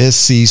those Dead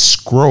Sea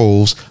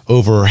Scrolls,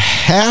 over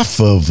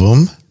half of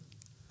them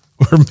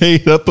were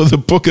made up of the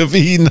Book of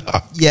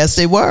Enoch. Yes,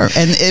 they were.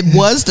 And it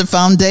was the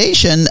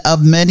foundation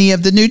of many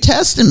of the New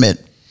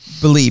Testament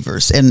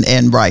believers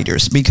and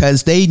writers,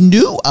 because they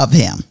knew of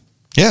him.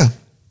 Yeah.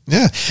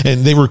 Yeah.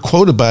 And they were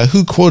quoted by,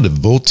 who quoted?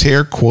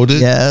 Voltaire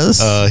quoted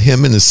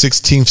him in the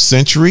 16th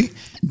century.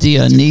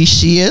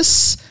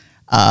 Dionysius,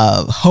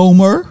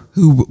 Homer,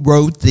 who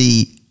wrote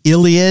the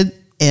Iliad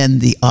and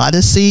the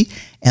Odyssey.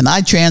 And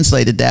I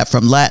translated that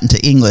from Latin to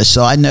English,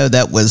 so I know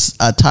that was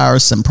a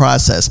tiresome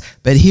process.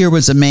 But here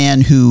was a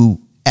man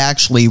who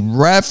actually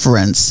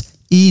referenced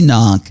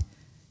Enoch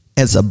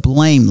as a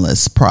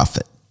blameless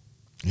prophet.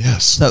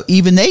 Yes. So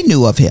even they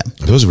knew of him.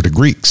 Those were the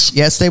Greeks.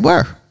 Yes, they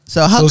were.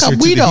 So how Closer come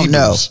to we the don't know?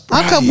 Hebrews.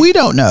 How Right. come we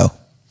don't know?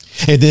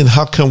 And then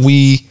how come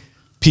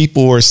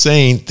people are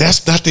saying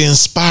that's not the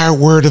inspired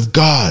word of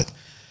God?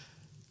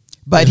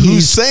 But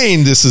who's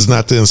saying this is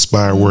not the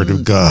inspired word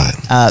of God?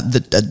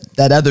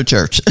 That other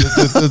church.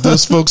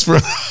 Those folks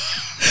from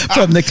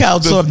the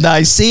Council of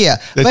Nicaea.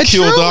 That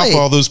killed off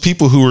all those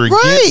people who were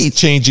against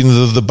changing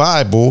the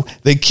Bible.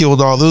 They killed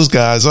all those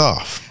guys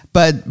off.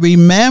 But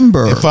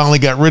remember, they finally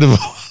got rid of them.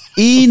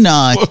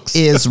 Enoch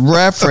is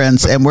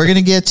referenced, and we're going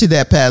to get to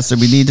that, Pastor.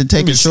 We need to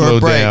take a short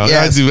break.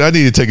 Yes. I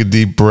need to take a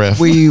deep breath.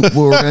 We're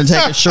going to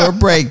take a short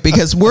break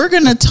because we're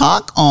going to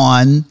talk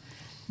on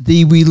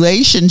the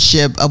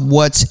relationship of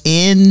what's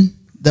in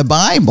the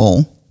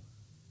Bible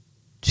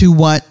to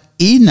what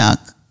Enoch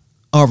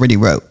already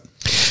wrote.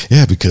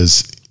 Yeah,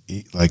 because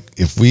like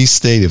if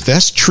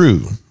that's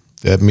true,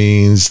 that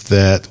means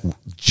that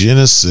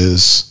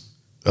Genesis,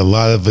 a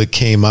lot of it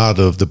came out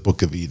of the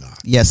Book of Enoch.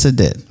 Yes, it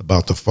did.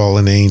 About the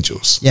fallen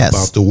angels. Yes.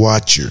 About the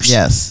watchers.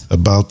 Yes.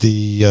 About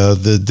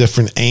the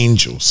different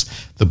angels.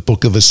 The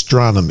Book of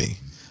Astronomy.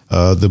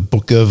 The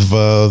book of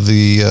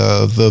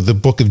the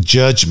Book of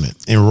Judgment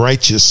and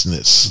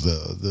Righteousness.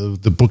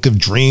 The Book of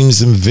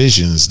Dreams and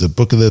Visions. The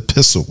Book of the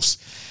Epistles.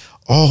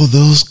 All of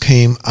those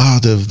came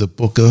out of the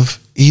Book of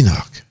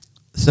Enoch.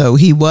 So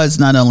he was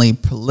not only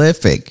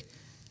prolific,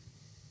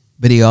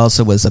 but he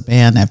also was a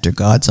man after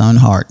God's own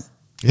heart.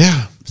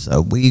 Yeah.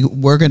 So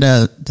we're going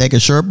to take a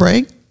short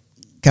break,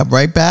 come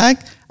right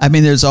back. I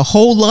mean, there's a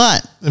whole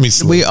lot.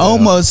 We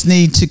almost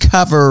need to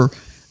cover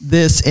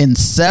this in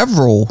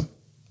several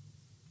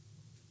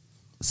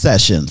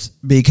sessions,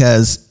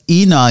 because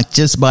Enoch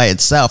just by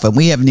itself, and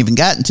we haven't even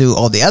gotten to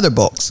all the other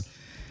books,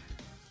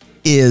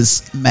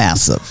 is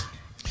massive.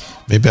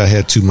 Maybe I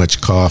had too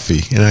much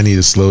coffee and I need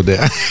to slow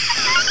down.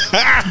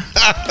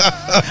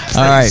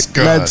 All right,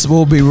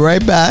 we'll be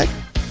right back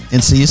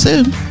and see you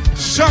soon.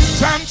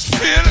 Sometimes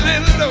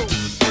feeling low,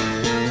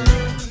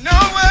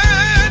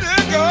 nowhere to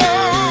go.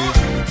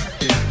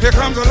 Here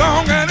comes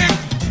along and it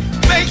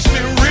makes me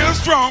real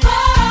strong.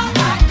 Oh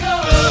my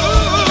God.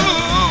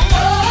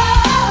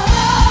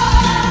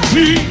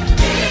 See?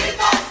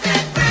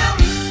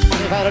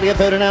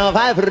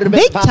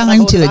 Make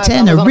time to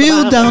attend a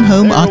real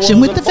down-home auction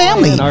with the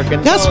family.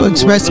 Gospel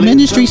Express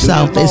Ministry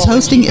South is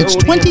hosting its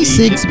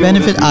 26th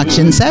benefit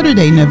auction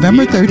Saturday,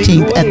 November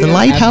 13th at the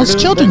Lighthouse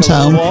Children's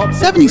Home,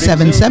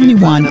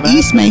 7771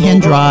 East Mahan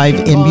Drive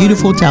in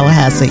beautiful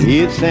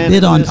Tallahassee.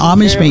 Bid on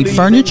Amish-made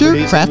furniture,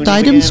 craft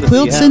items,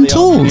 quilts, and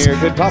tools.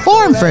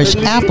 Farm fresh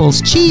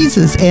apples,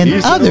 cheeses,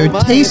 and other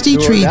tasty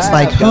treats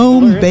like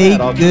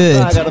home-baked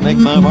goods.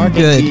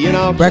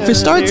 Good. Breakfast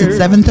starts at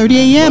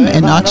 7:30 a.m.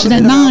 and auction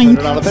at 9. wine,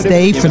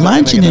 stay for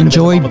lunch, and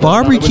enjoy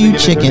barbecue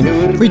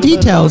chicken. For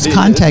details,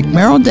 contact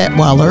Merrill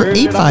Detweiler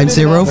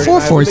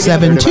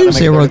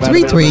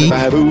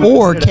 850-447-2033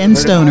 or Ken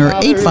Stoner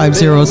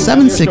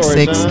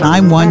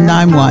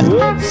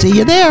 850-766-9191. See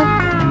you there.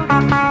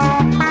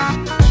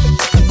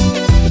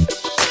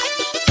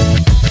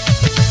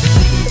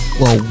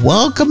 Well,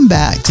 welcome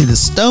back to the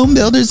Stone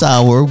Builders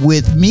Hour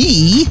with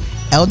me,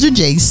 Elder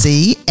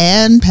JC,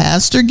 and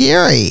Pastor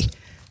Gary.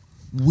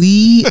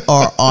 We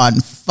are on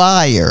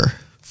fire.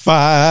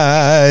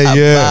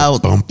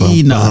 About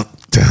Enoch.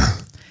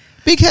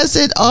 Because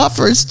it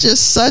offers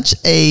just such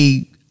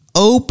a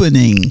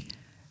opening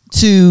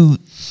to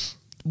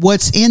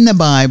what's in the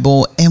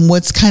Bible and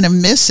what's kind of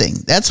missing.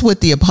 That's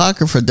what the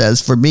Apocrypha does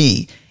for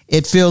me.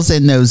 It fills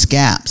in those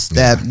gaps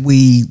that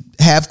we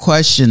have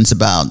questions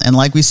about. And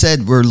like we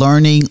said, we're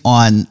learning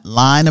on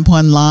line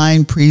upon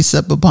line,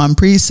 precept upon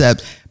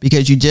precept,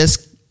 because you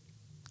just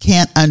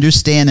can't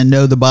understand and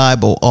know the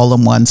Bible all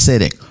in one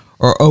sitting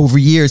or over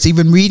years,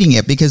 even reading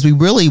it, because we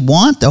really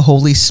want the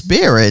Holy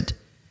Spirit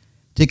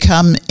to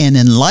come and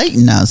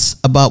enlighten us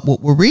about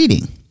what we're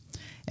reading.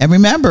 And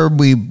remember,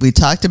 we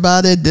talked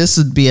about it. This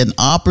would be an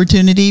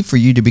opportunity for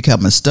you to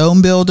become a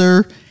stone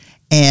builder,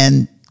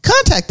 and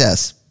contact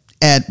us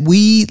at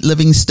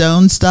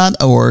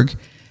welivingstones.org.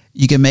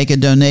 You can make a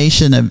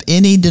donation of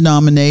any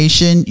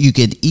denomination. You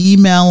could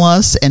email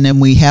us, and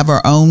then we have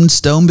our own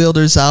Stone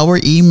Builders Hour.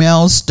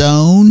 Email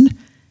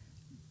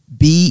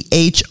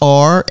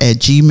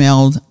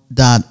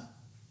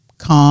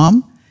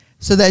stonebhr@gmail.com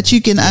so that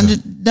you can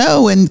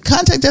know and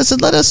contact us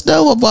and let us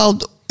know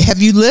about,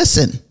 have you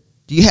listened?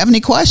 Do you have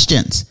any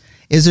questions?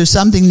 Is there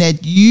something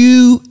that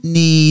you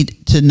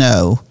need to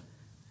know,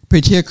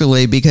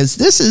 particularly because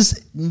this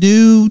is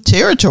new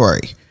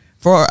territory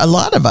for a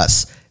lot of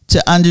us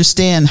to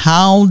understand?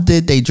 How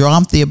did they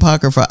drop the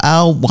Apocrypha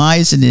out? Why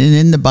isn't it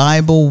in the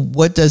Bible?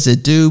 What does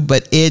it do?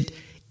 But it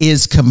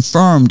is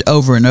confirmed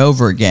over and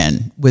over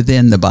again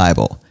within the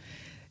Bible.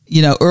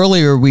 You know,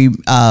 earlier we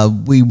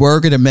were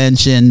going to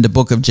mention the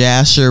book of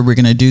Jasher. We're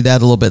going to do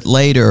that a little bit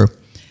later.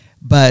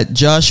 But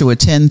Joshua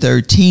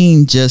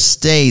 10:13 just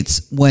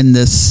states, when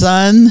the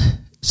sun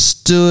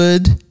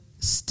stood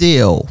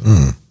still.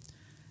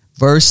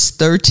 Verse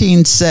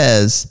 13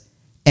 says,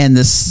 and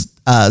the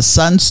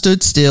sun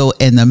stood still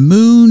and the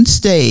moon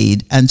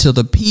stayed until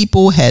the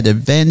people had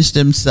avenged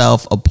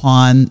themselves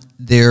upon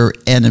their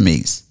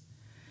enemies.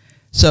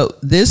 So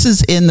this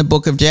is in the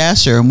book of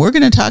Jasher, and we're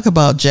going to talk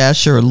about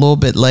Jasher a little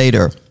bit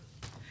later.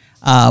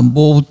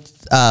 We'll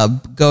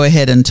go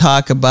ahead and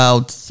talk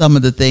about some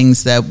of the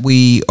things that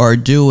we are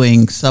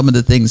doing, some of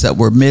the things that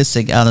we're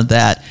missing out of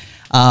that.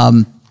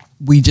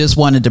 We just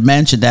wanted to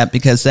mention that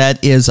because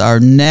that is our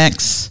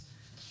next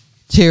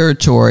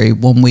territory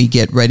when we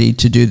get ready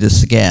to do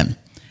this again.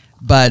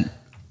 But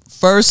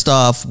first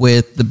off,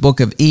 with the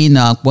book of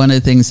Enoch, one of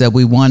the things that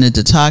we wanted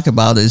to talk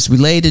about is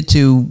related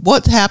to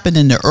what happened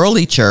in the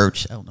early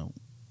church, I don't know,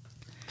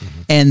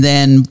 and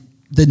then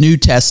the New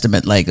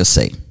Testament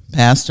legacy.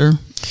 Pastor?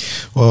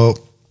 Well,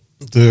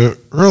 the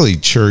early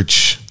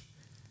church,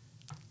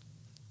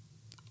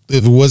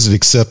 there was an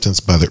acceptance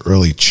by the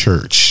early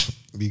church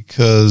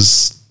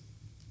because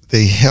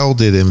they held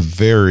it in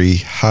very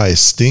high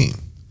esteem.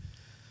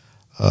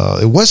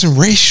 It wasn't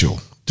racial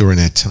during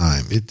that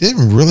time. It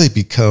didn't really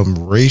become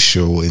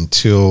racial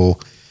until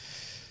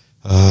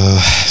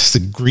the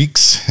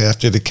Greeks,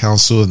 after the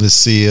Council of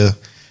Nicaea,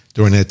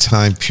 during that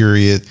time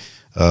period,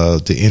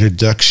 the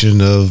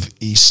introduction of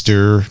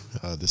Easter,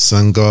 the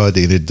sun god,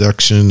 the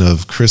introduction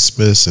of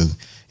Christmas and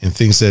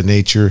things of that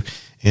nature.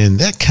 And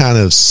that kind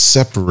of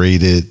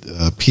separated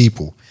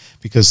people,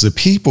 because the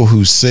people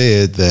who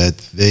said that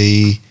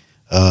they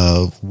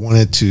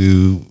wanted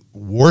to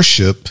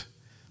worship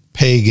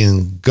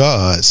pagan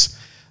gods,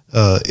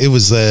 it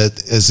was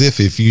that as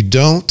if you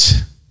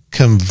don't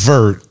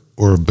convert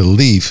or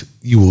believe,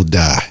 you will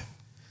die.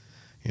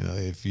 You know,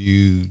 if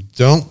you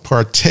don't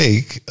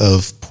partake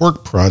of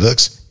pork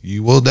products,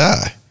 you will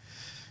die.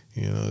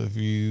 You know, if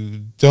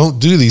you don't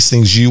do these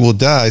things, you will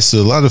die. So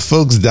a lot of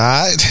folks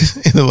died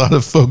and a lot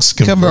of folks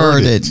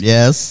converted.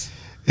 Yes.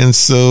 And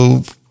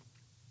so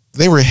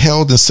they were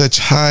held in such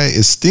high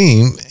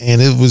esteem,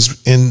 and it was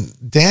in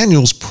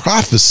Daniel's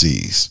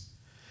prophecies.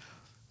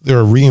 They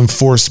are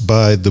reinforced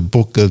by the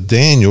book of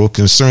Daniel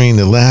concerning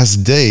the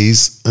last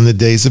days and the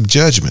days of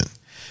judgment.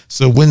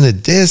 So when the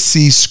Dead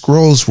Sea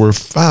Scrolls were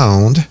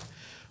found,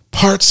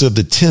 parts of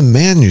the 10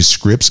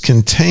 manuscripts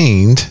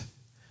contained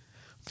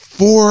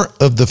 4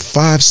 of the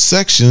 5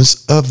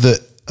 sections of the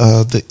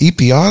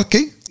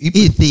Ethiopic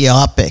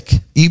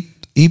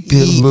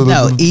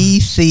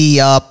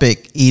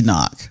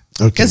Enoch.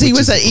 Because he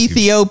was an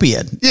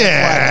Ethiopian.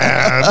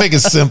 Yeah, make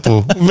it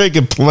simple. Make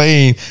it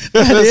plain.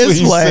 That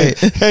is plain.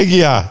 Hey,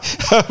 yeah,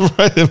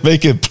 right,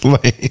 make it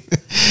plain.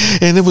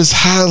 And it was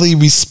highly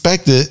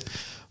respected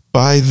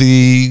by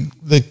the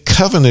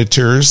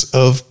Covenanters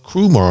of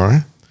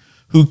Qumran,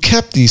 who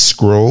kept these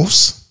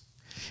scrolls.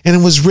 And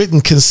it was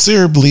written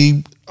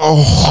considerably a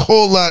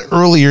whole lot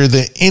earlier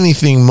than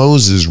anything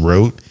Moses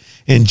wrote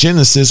in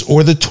Genesis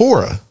or the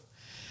Torah.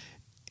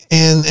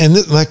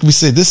 And like we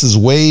said, this is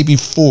way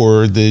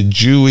before the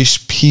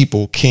Jewish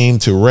people came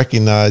to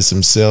recognize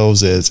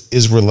themselves as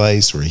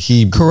Israelites or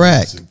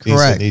Hebrews.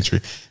 Correct.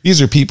 Nature.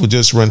 These are people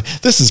just run.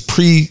 This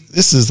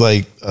is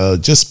like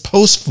just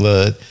post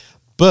flood,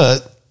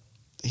 but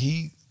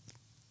they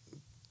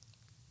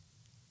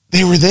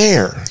were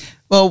there.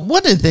 Well,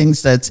 one of the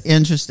things that's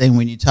interesting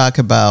when you talk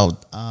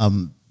about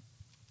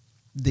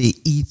the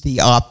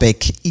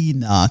Ethiopic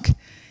Enoch,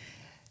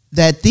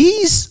 that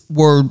these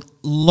were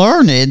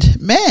learned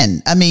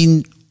men. I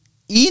mean,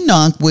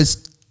 Enoch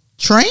was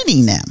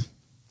training them,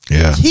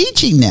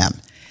 teaching them.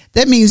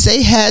 That means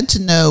they had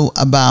to know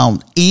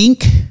about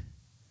ink.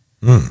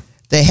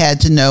 They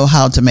had to know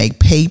how to make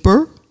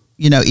paper,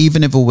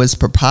 even if it was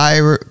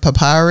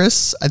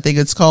papyrus, I think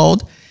it's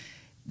called.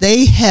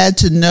 They had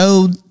to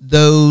know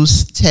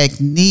those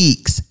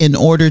techniques in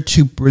order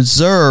to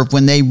preserve.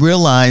 When they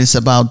realized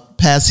about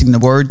passing the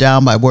word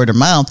down by word of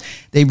mouth,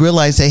 they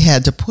realized they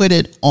had to put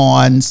it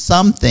on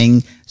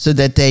something so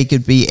that they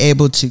could be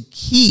able to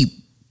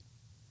keep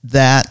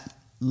that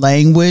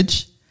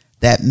language,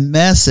 that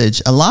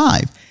message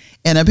alive.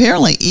 And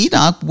apparently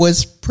Enoch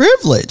was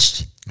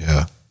privileged.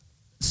 Yeah.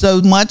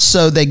 So much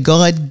so that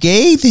God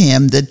gave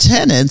him the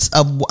tenets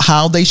of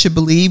how they should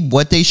believe,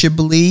 what they should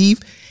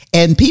believe.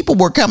 And people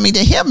were coming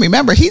to him.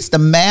 Remember, he's the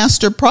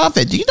master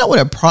prophet. Do you know what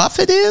a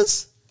prophet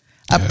is?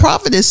 A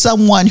prophet is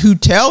someone who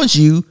tells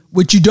you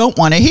what you don't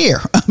want to hear.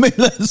 I mean,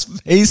 let's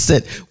face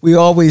it. We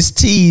always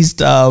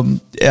teased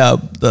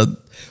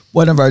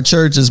one of our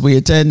churches we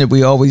attended.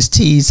 We always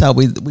teased how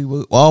we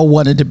all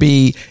wanted to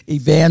be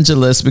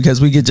evangelists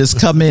because we could just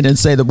come in and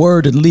say the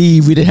word and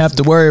leave. We didn't have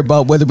to worry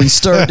about whether we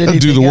stirred anything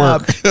do the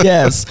up. work.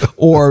 Yes,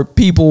 or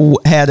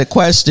people had a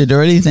question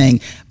or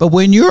anything. But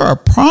when you're a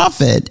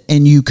prophet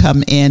and you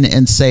come in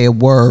and say a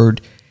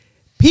word,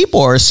 people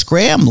are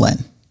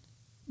scrambling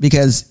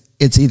because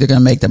it's either going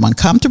to make them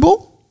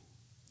uncomfortable,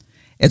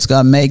 it's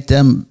going to make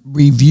them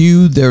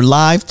review their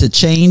life to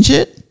change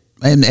it.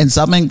 And in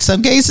some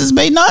cases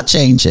may not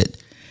change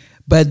it,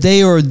 but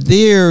they are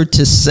there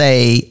to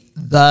say,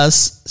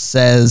 thus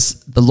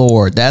says the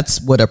Lord.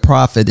 That's what a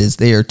prophet is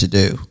there to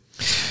do.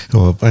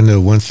 Well, I know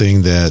one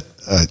thing that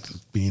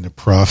being a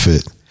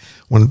prophet,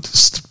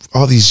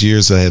 all these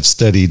years I have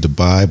studied the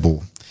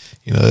Bible,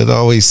 it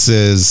always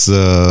says,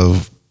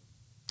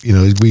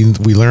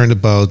 we learned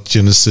about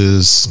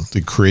Genesis,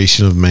 the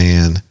creation of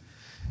man,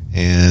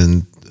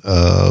 and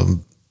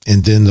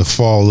then the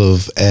fall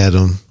of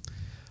Adam.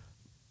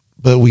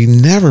 But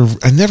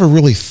I never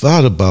really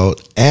thought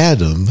about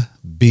Adam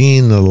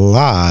being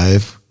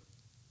alive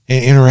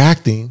and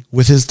interacting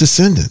with his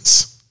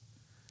descendants.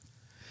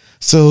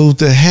 So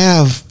to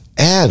have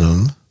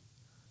Adam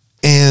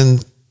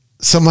and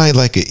somebody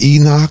like an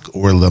Enoch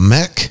or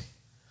Lamech,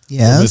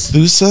 yes,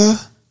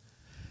 Methuselah,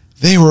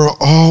 they were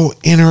all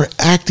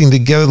interacting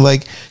together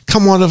like,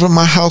 come on over to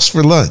my house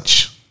for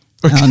lunch.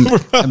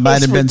 There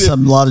might have been a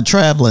lot of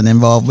traveling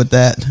involved with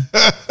that.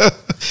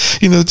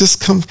 Just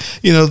come,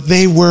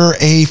 they were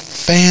a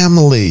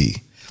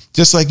family,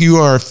 just like you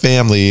are a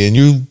family, and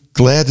you're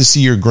glad to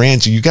see your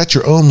grandchildren. You got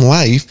your own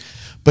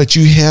life, but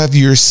you have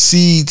your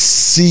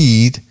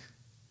seed.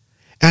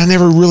 And I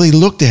never really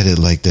looked at it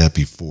like that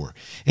before.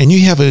 And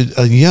you have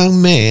a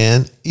young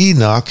man,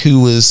 Enoch,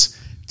 who was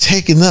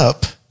taken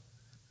up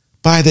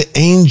by the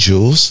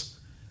angels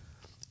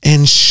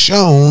and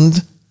shown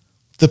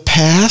the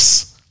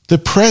past, the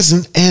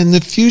present, and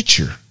the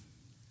future.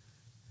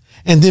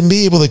 And then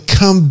be able to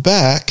come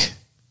back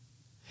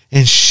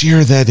and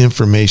share that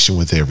information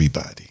with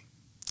everybody.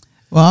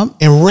 Well,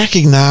 and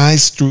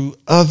recognize through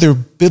other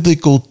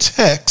biblical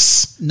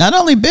texts, not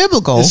only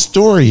biblical,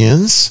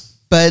 historians,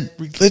 but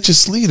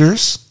religious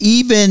leaders,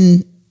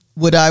 even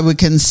what I would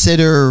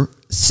consider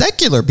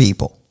secular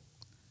people.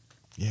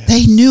 Yeah.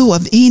 They knew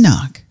of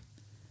Enoch.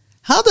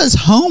 How does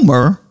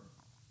Homer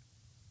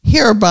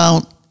hear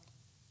about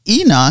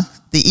Enoch,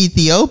 the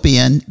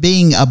Ethiopian,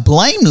 being a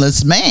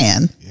blameless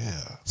man,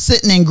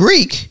 sitting in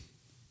Greek,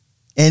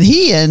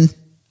 and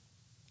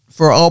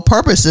for all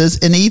purposes,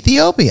 in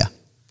Ethiopia?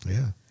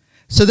 Yeah.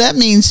 So that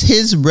means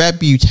his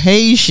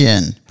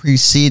reputation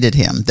preceded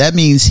him. That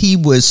means he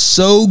was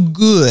so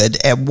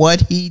good at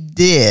what he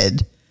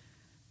did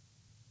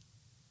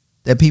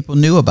that people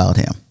knew about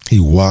him. He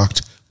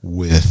walked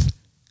with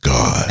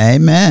God.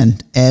 Amen.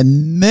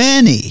 And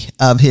many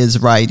of his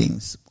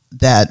writings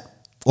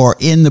that are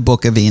in the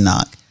Book of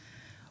Enoch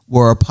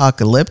were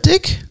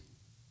apocalyptic.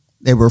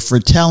 They were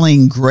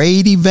foretelling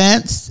great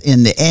events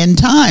in the end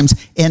times,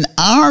 in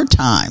our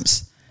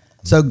times.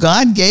 So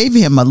God gave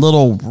him a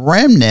little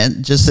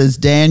remnant, just as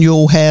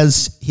Daniel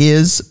has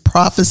his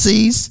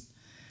prophecies,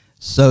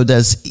 so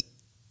does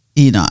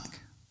Enoch.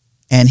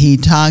 And he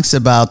talks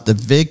about the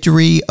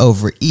victory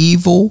over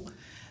evil,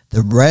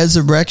 the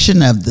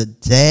resurrection of the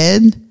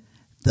dead,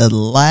 the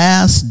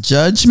last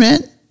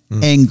judgment,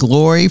 and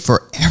glory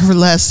for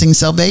everlasting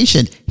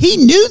salvation. He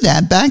knew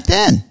that back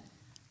then.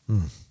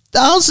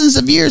 thousands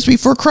of years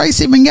before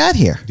Christ even got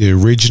here. The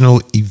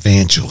original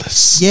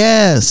evangelist.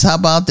 Yes, how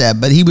about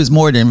that? But he was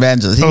more than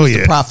evangelist. He was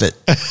the prophet.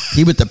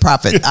 He was the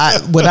prophet.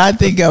 When I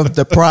think of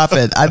the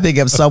prophet, I think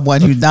of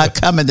someone who's not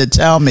coming to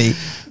tell me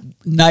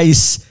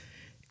nice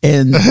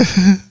and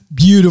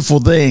beautiful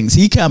things.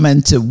 He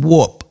coming to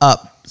whoop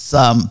up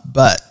some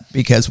butt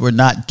because we're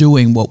not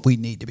doing what we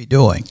need to be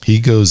doing. He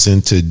goes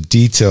into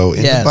detail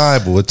in the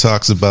Bible. It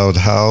talks about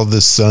how the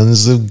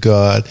sons of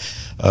God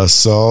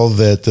saw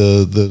that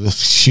the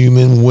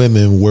human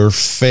women were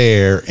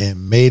fair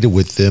and mated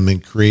with them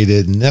and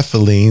created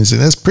Nephilims. And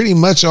that's pretty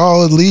much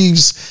all it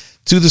leaves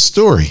to the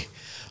story.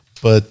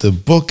 But the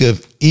book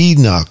of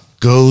Enoch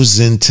goes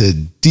into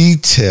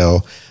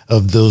detail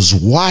of those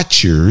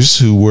watchers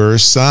who were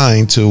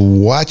assigned to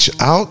watch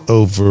out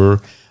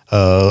over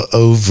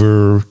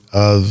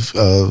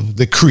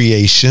the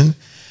creation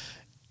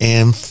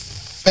and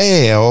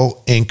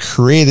fail and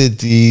created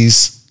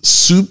these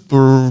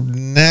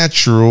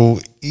supernatural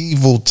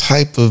evil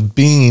type of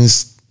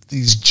beings,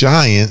 these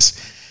giants.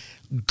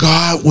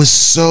 God was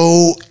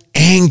so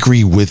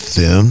angry with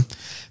them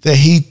that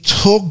he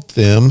took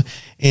them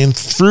and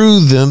threw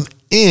them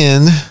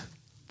in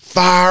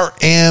fire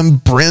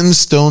and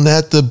brimstone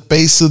at the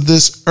base of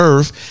this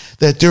earth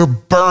that they're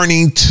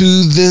burning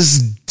to this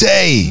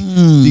day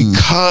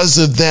because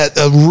of that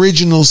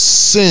original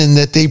sin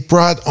that they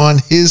brought on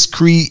his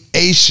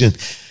creation.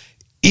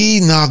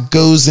 Enoch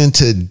goes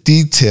into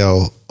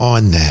detail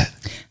on that.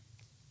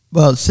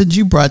 Well, since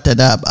you brought that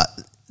up,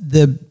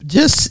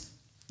 just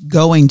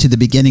going to the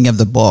beginning of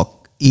the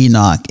book,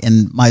 Enoch,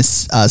 and my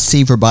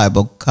Sefer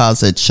Bible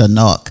calls it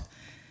Shinnok,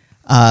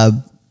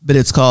 but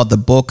it's called the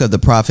Book of the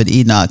Prophet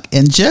Enoch.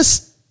 And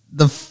just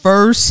the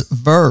first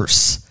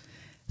verse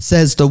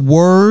says the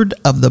word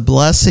of the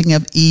blessing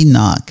of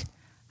Enoch,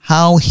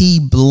 how he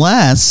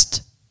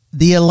blessed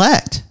the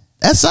elect,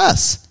 that's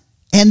us,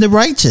 and the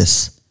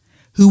righteous,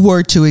 who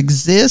were to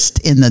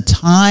exist in the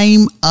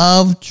time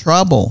of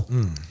trouble,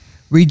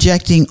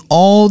 rejecting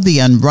all the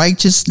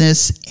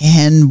unrighteousness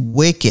and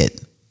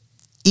wicked.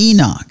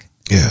 Enoch,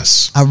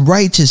 yes, a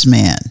righteous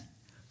man,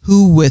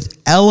 who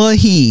with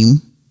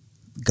Elohim,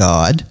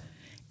 God,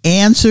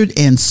 answered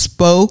and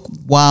spoke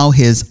while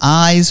his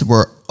eyes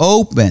were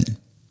open,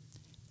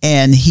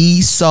 and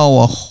he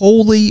saw a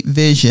holy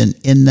vision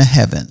in the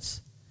heavens.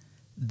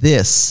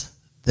 This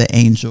the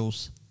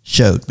angels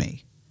showed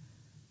me.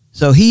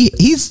 So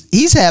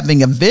he's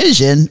having a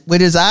vision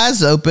with his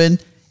eyes open,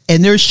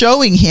 and they're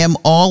showing him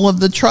all of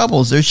the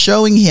troubles. They're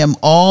showing him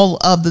all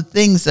of the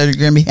things that are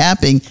going to be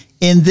happening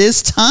in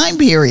this time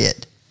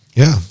period.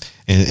 Yeah.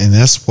 And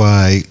that's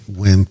why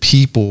when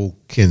people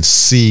can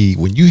see,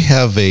 when you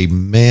have a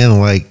man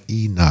like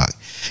Enoch,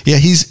 yeah,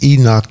 he's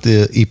Enoch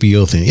the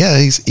Ethiopian. Yeah,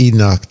 he's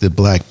Enoch the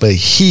black, but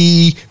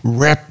he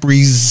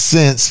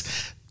represents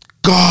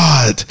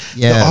God,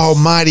 the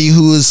Almighty,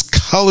 who is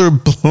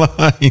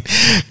colorblind.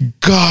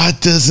 God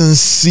doesn't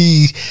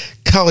see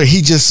color.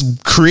 He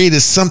just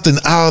created something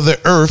out of the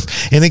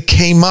earth, and it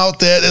came out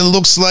that it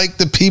looks like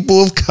the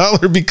people of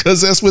color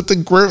because that's what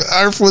the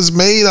earth was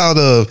made out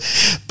of.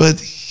 But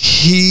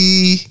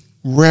he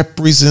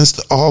represents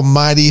the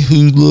Almighty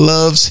who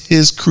loves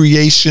his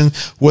creation,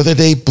 whether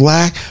they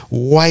black,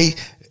 white,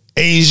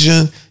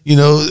 Asian, he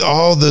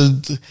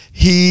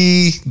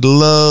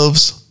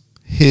loves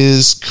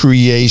his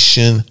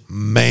creation,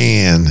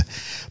 man.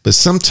 But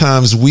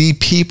sometimes we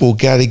people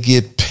got to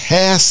get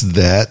past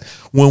that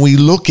when we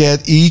look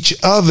at each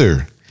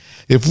other.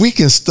 If we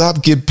can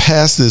get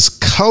past this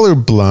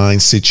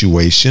colorblind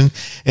situation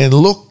and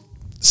look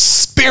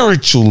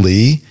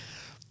spiritually,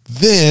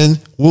 then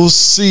we'll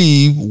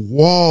see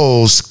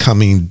walls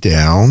coming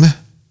down.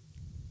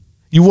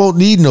 You won't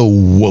need no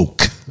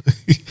woke.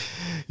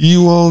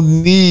 You won't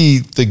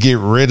need to get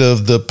rid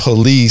of the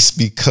police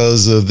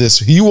because of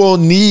this. You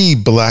won't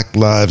need Black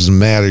Lives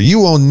Matter.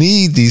 You won't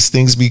need these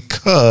things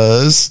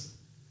because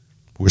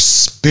we're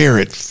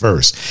spirit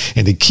first.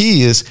 And the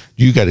key is,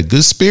 you got a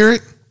good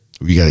spirit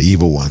or you got an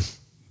evil one?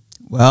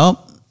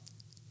 Well,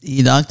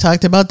 Enoch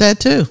talked about that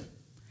too.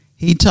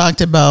 He talked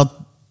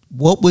about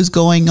what was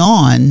going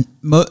on.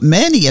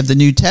 Many of the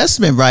New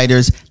Testament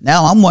writers,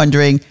 now I'm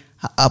wondering,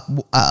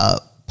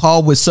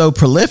 Paul was so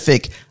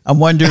prolific, I'm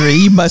wondering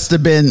he must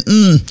have been,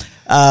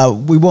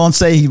 we won't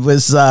say he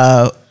was,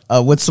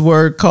 what's the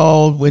word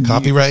called? When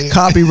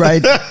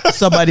copyright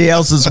somebody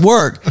else's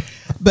work.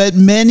 But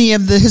many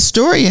of the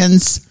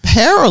historians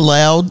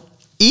paralleled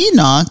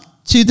Enoch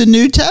to the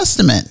New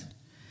Testament.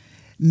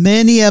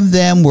 Many of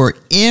them were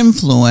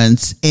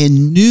influenced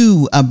and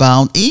knew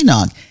about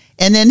Enoch.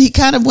 And then he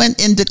kind of went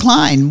in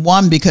decline.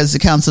 One, because the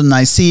Council of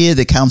Nicaea,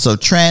 the Council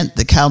of Trent,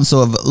 the Council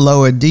of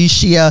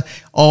Laodicea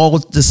all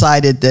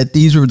decided that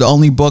these were the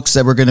only books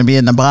that were going to be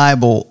in the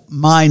Bible,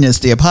 minus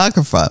the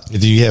Apocrypha.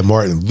 And then you had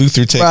Martin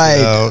Luther take it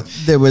out.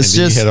 There was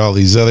just you had all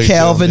these other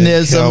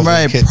Calvinism,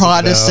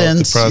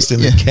 Protestants, the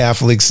Protestant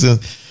Catholics.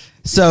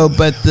 So,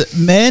 but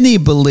many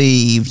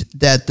believed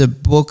that the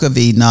Book of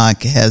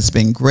Enoch has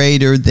been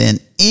greater than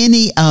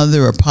any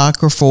other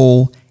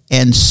apocryphal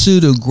and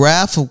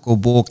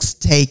pseudographical books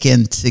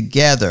taken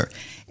together.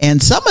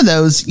 And some of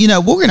those, we're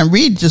going to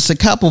read just a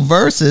couple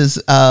verses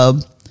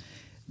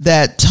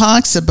that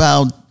talks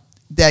about,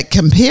 that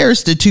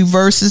compares the two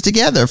verses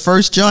together.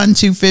 1 John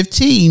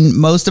 2:15,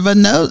 most of us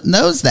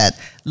knows that.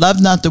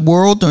 Love not the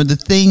world nor the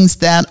things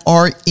that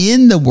are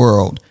in the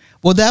world.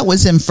 Well, that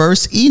was in 1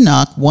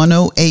 Enoch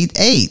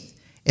 1:8.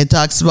 It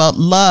talks about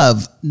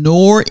love,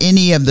 nor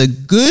any of the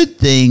good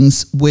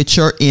things which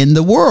are in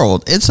the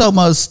world. It's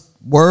almost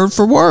word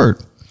for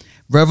word.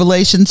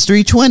 Revelation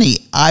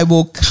 3:20, I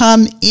will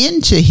come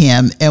into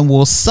him and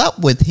will sup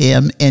with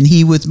him and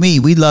he with me.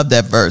 We love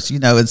that verse.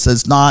 It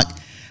says knock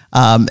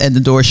and the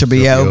door shall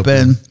be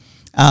open.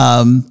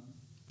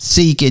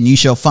 Seek and you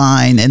shall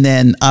find. And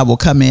then I will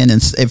come in,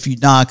 and if you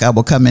knock, I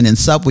will come in and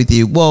sup with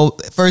you. Well,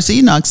 1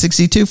 Enoch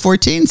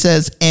 62:14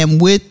 says, and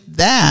with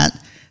that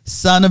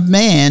Son of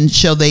Man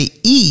shall they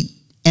eat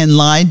and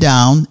lie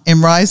down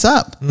and rise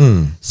up.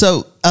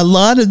 So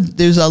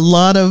there's a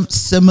lot of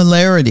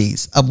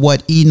similarities of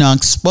what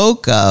Enoch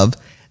spoke of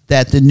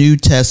that the New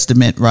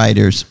Testament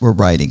writers were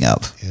writing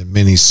of. And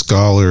many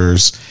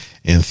scholars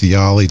and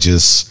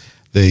theologians,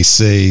 they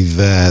say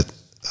that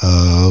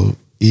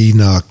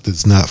Enoch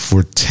does not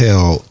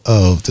foretell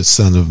of the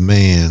Son of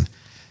Man,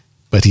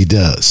 but he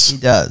does. He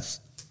does.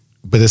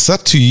 But it's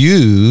up to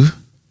you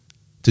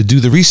to do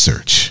the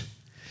research.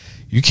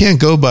 You can't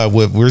go by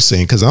what we're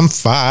saying because I'm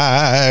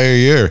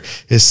fire.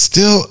 It's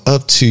still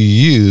up to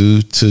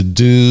you to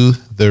do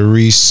the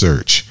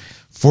research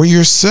for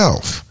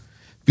yourself,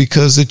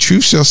 because the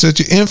truth shall set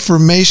you.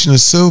 Information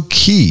is so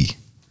key.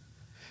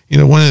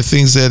 One of the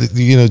things that,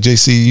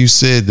 JC, you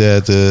said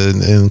that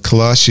in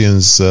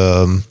Colossians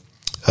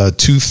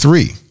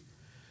 2:3,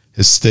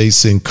 it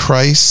states, in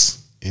Christ,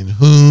 in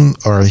whom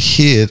are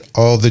hid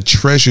all the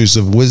treasures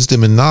of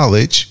wisdom and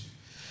knowledge.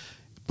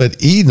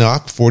 But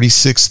Enoch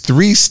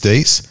 46:3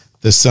 states,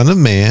 the Son of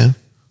Man,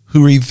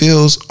 who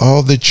reveals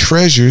all the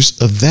treasures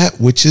of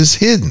that which is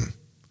hidden.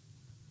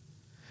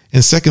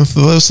 In 2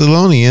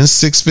 Thessalonians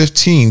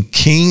 6:15,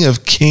 King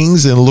of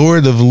kings and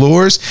Lord of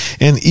lords.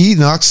 And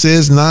Enoch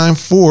says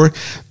 9:4,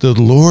 the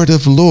Lord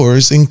of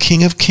lords and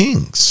King of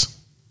kings.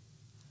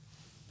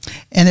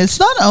 And it's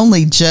not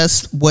only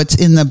just what's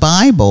in the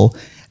Bible.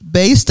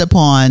 Based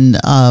upon,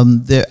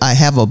 I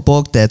have a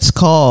book that's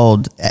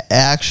called,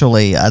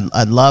 actually,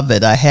 I love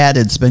it.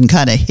 it's been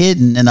kind of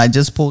hidden, and I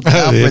just pulled it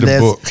out for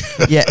this. Book.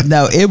 Yeah,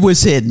 no, it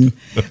was hidden,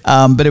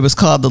 but it was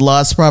called The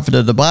Lost Prophet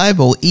of the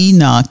Bible,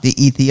 Enoch the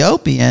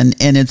Ethiopian,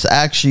 and it's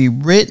actually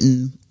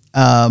written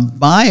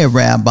by a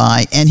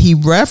rabbi, and he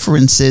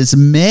references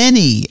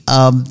many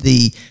of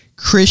the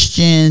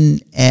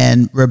Christian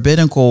and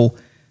rabbinical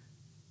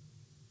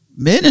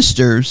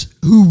ministers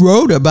who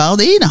wrote about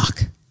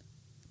Enoch,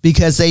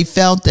 because they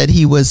felt that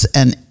he was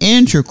an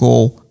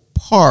integral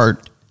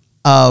part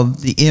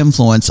of the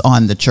influence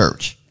on the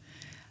church.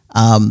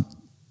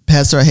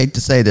 Pastor, I hate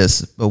to say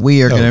this, but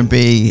we are going to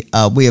be,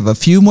 we have a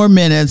few more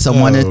minutes. I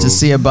wanted to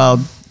see about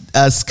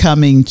us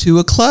coming to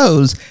a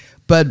close.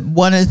 But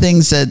one of the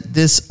things that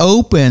this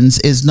opens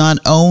is not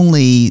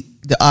only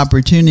the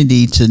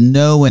opportunity to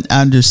know and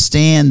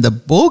understand the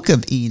book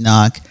of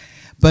Enoch,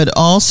 but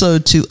also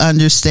to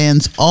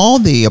understand all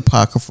the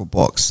apocryphal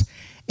books.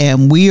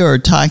 And we are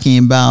talking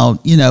about,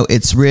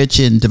 it's rich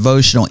in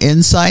devotional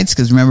insights,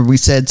 because remember we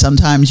said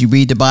sometimes you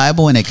read the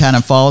Bible and it kind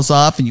of falls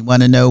off and you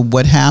want to know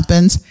what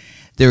happens.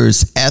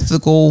 There's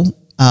ethical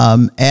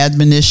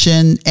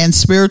admonition and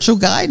spiritual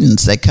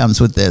guidance that comes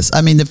with this.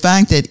 I mean, the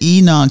fact that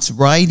Enoch's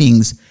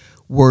writings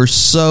were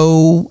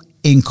so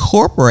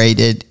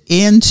incorporated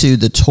into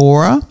the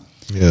Torah,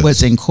 yes,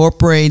 was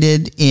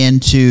incorporated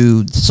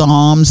into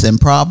Psalms and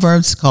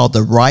Proverbs, called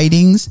the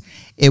writings.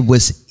 It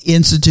was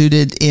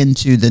instituted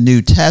into the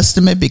New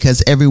Testament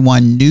because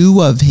everyone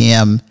knew of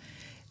him.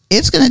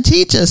 It's going to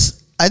teach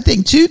us, I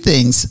think, two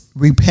things.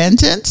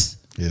 Repentance.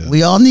 Yeah.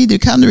 We all need to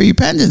come to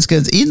repentance,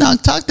 because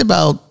Enoch talked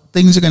about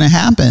things are going to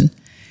happen,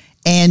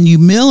 and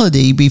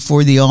humility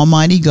before the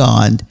Almighty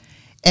God,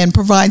 and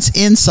provides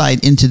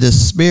insight into the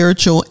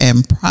spiritual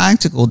and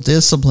practical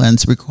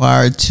disciplines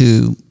required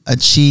to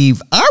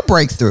achieve our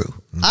breakthrough.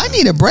 Mm-hmm. I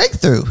need a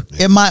breakthrough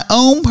in my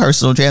own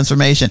personal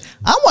transformation.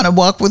 I want to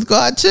walk with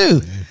God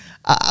too.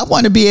 I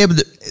want to be able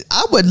to,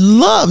 I would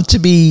love to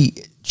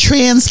be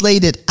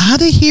translated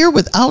out of here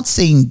without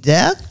seeing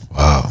death.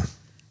 Wow.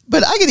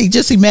 But I can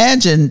just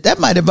imagine that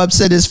might have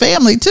upset his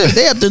family too.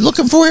 They're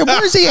looking for him.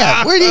 Where's he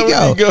at? Where'd he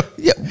go?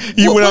 Yeah.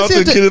 You went out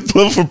to get a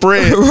loaf of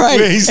bread. Right.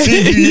 We ain't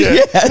seen you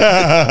yet.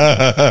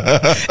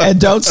 And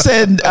don't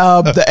send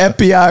the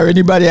FBI or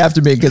anybody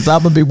after me, because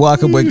I'm going to be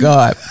walking with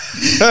God.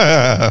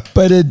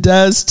 But it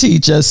does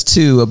teach us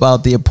too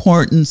about the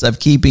importance of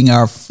keeping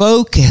our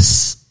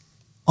focus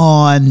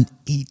on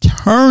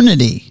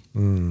eternity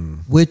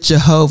with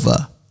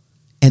Jehovah.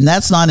 And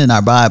that's not in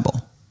our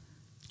Bible.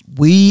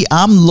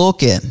 I'm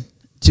looking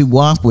to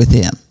walk with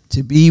him,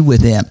 to be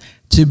with him,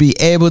 to be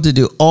able to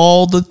do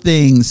all the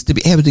things, to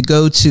be able to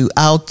go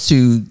out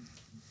to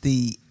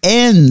the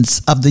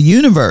ends of the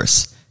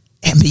universe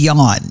and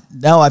beyond.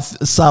 Now I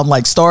sound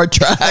like Star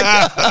Trek.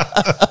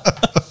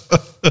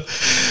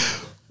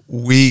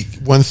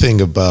 one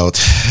thing about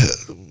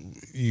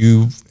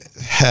you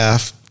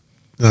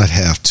not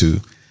have to,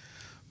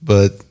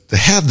 but to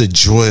have the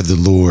joy of the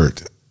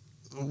Lord.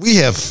 We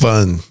have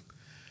fun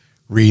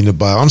reading the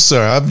Bible. I'm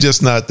sorry, I'm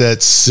just not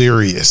that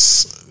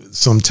serious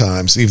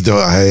sometimes, even though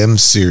I am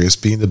serious.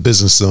 Being a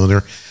business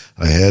owner,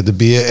 I had to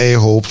be an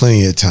a-hole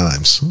plenty of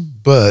times.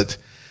 But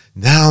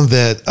now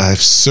that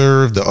I've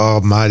served the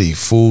Almighty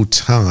full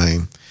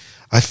time,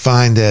 I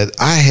find that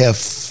I have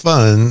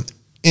fun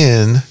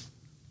in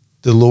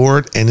the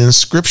Lord and in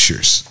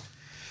scriptures.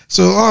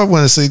 So all I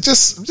want to say,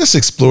 just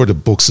explore the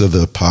books of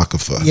the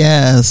Apocrypha.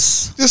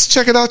 Yes. Just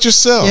check it out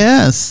yourself.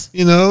 Yes.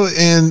 You know,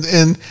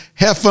 and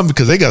have fun,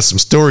 because they got some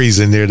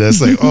stories in there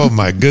that's like, oh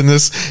my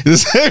goodness,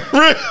 this ain't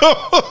real.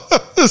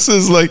 This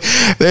is like,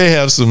 they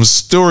have some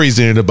stories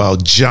in it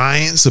about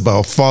giants,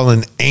 about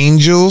fallen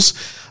angels,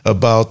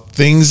 about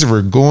things that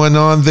were going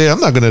on there. I'm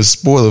not going to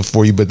spoil it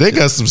for you, but they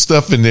got some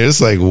stuff in there.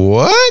 It's like,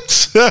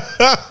 what?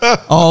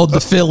 All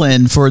the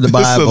fill-in for the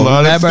Bible.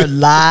 Remember,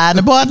 line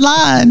upon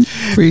line,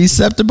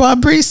 precept upon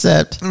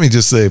precept. Let me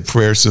just say a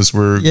prayer since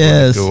we're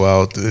going to go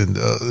out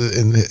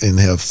and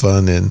have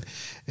fun, and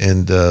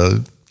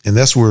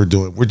that's what we're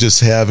doing. We're just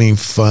having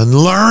fun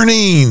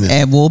learning,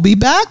 and we'll be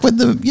back with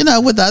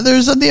with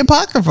others of the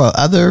Apocrypha,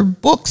 other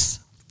books.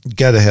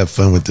 Got to have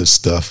fun with this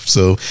stuff.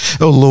 So,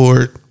 oh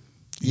Lord.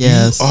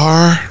 Yes. You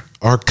are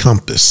our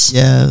compass.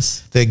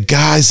 Yes. That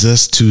guides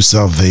us to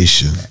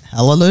salvation.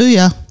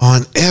 Hallelujah.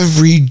 On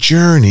every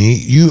journey,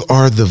 you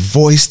are the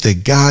voice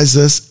that guides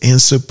us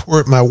and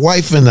support my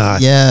wife and I.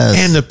 Yes.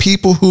 And the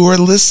people who are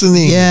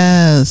listening.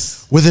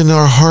 Yes. Within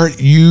our heart,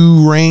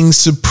 you reign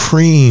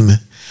supreme.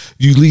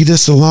 You lead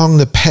us along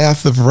the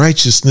path of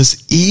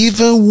righteousness,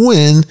 even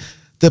when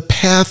the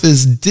path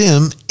is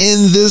dim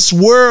in this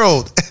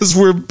world, as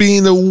we're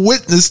being a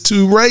witness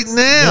to right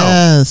now.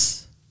 Yes.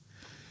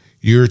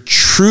 Your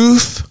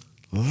truth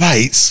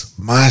lights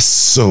my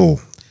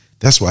soul.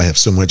 That's why I have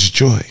so much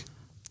joy.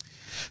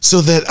 So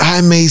that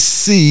I may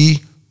see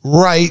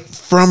right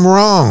from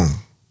wrong.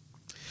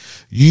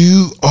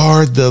 You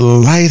are the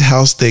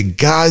lighthouse that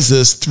guides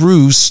us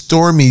through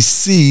stormy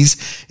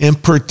seas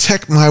and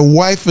protect my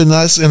wife and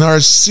us and our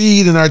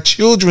seed and our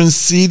children's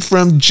seed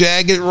from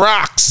jagged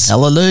rocks.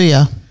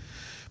 Hallelujah.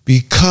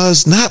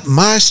 Because not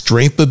my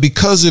strength, but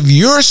because of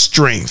your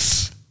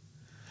strength,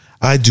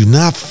 I do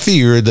not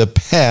fear the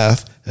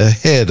path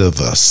ahead of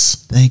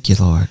us. Thank you,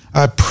 Lord.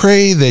 I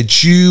pray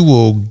that you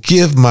will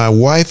give my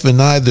wife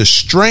and I the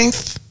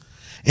strength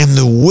and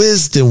the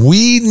wisdom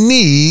we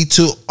need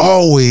to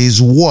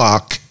always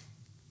walk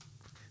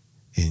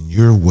in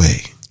your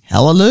way.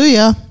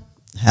 Hallelujah.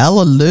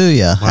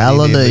 Hallelujah.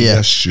 Hallelujah.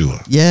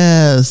 Yeshua.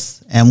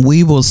 Yes. And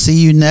we will see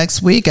you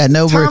next week. I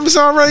know time's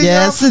already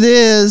yes, up. It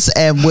is.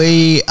 And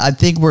I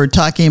think we're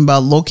talking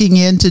about looking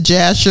into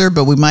Jasher,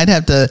 but we might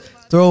have to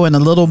throw in a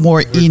little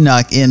more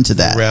Enoch into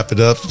that. Wrap it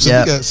up.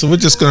 So we're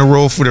just going to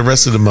roll for the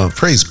rest of the month.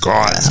 Praise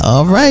God.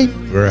 All right.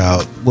 We're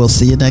out. We'll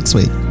see you next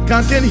week.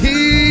 God can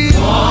heal.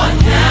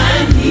 God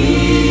can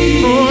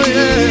heal. Oh,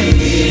 yeah.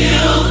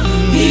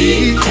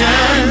 He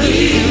can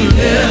heal.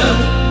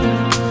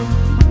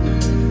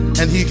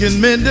 And he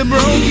can mend the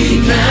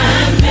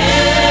broken.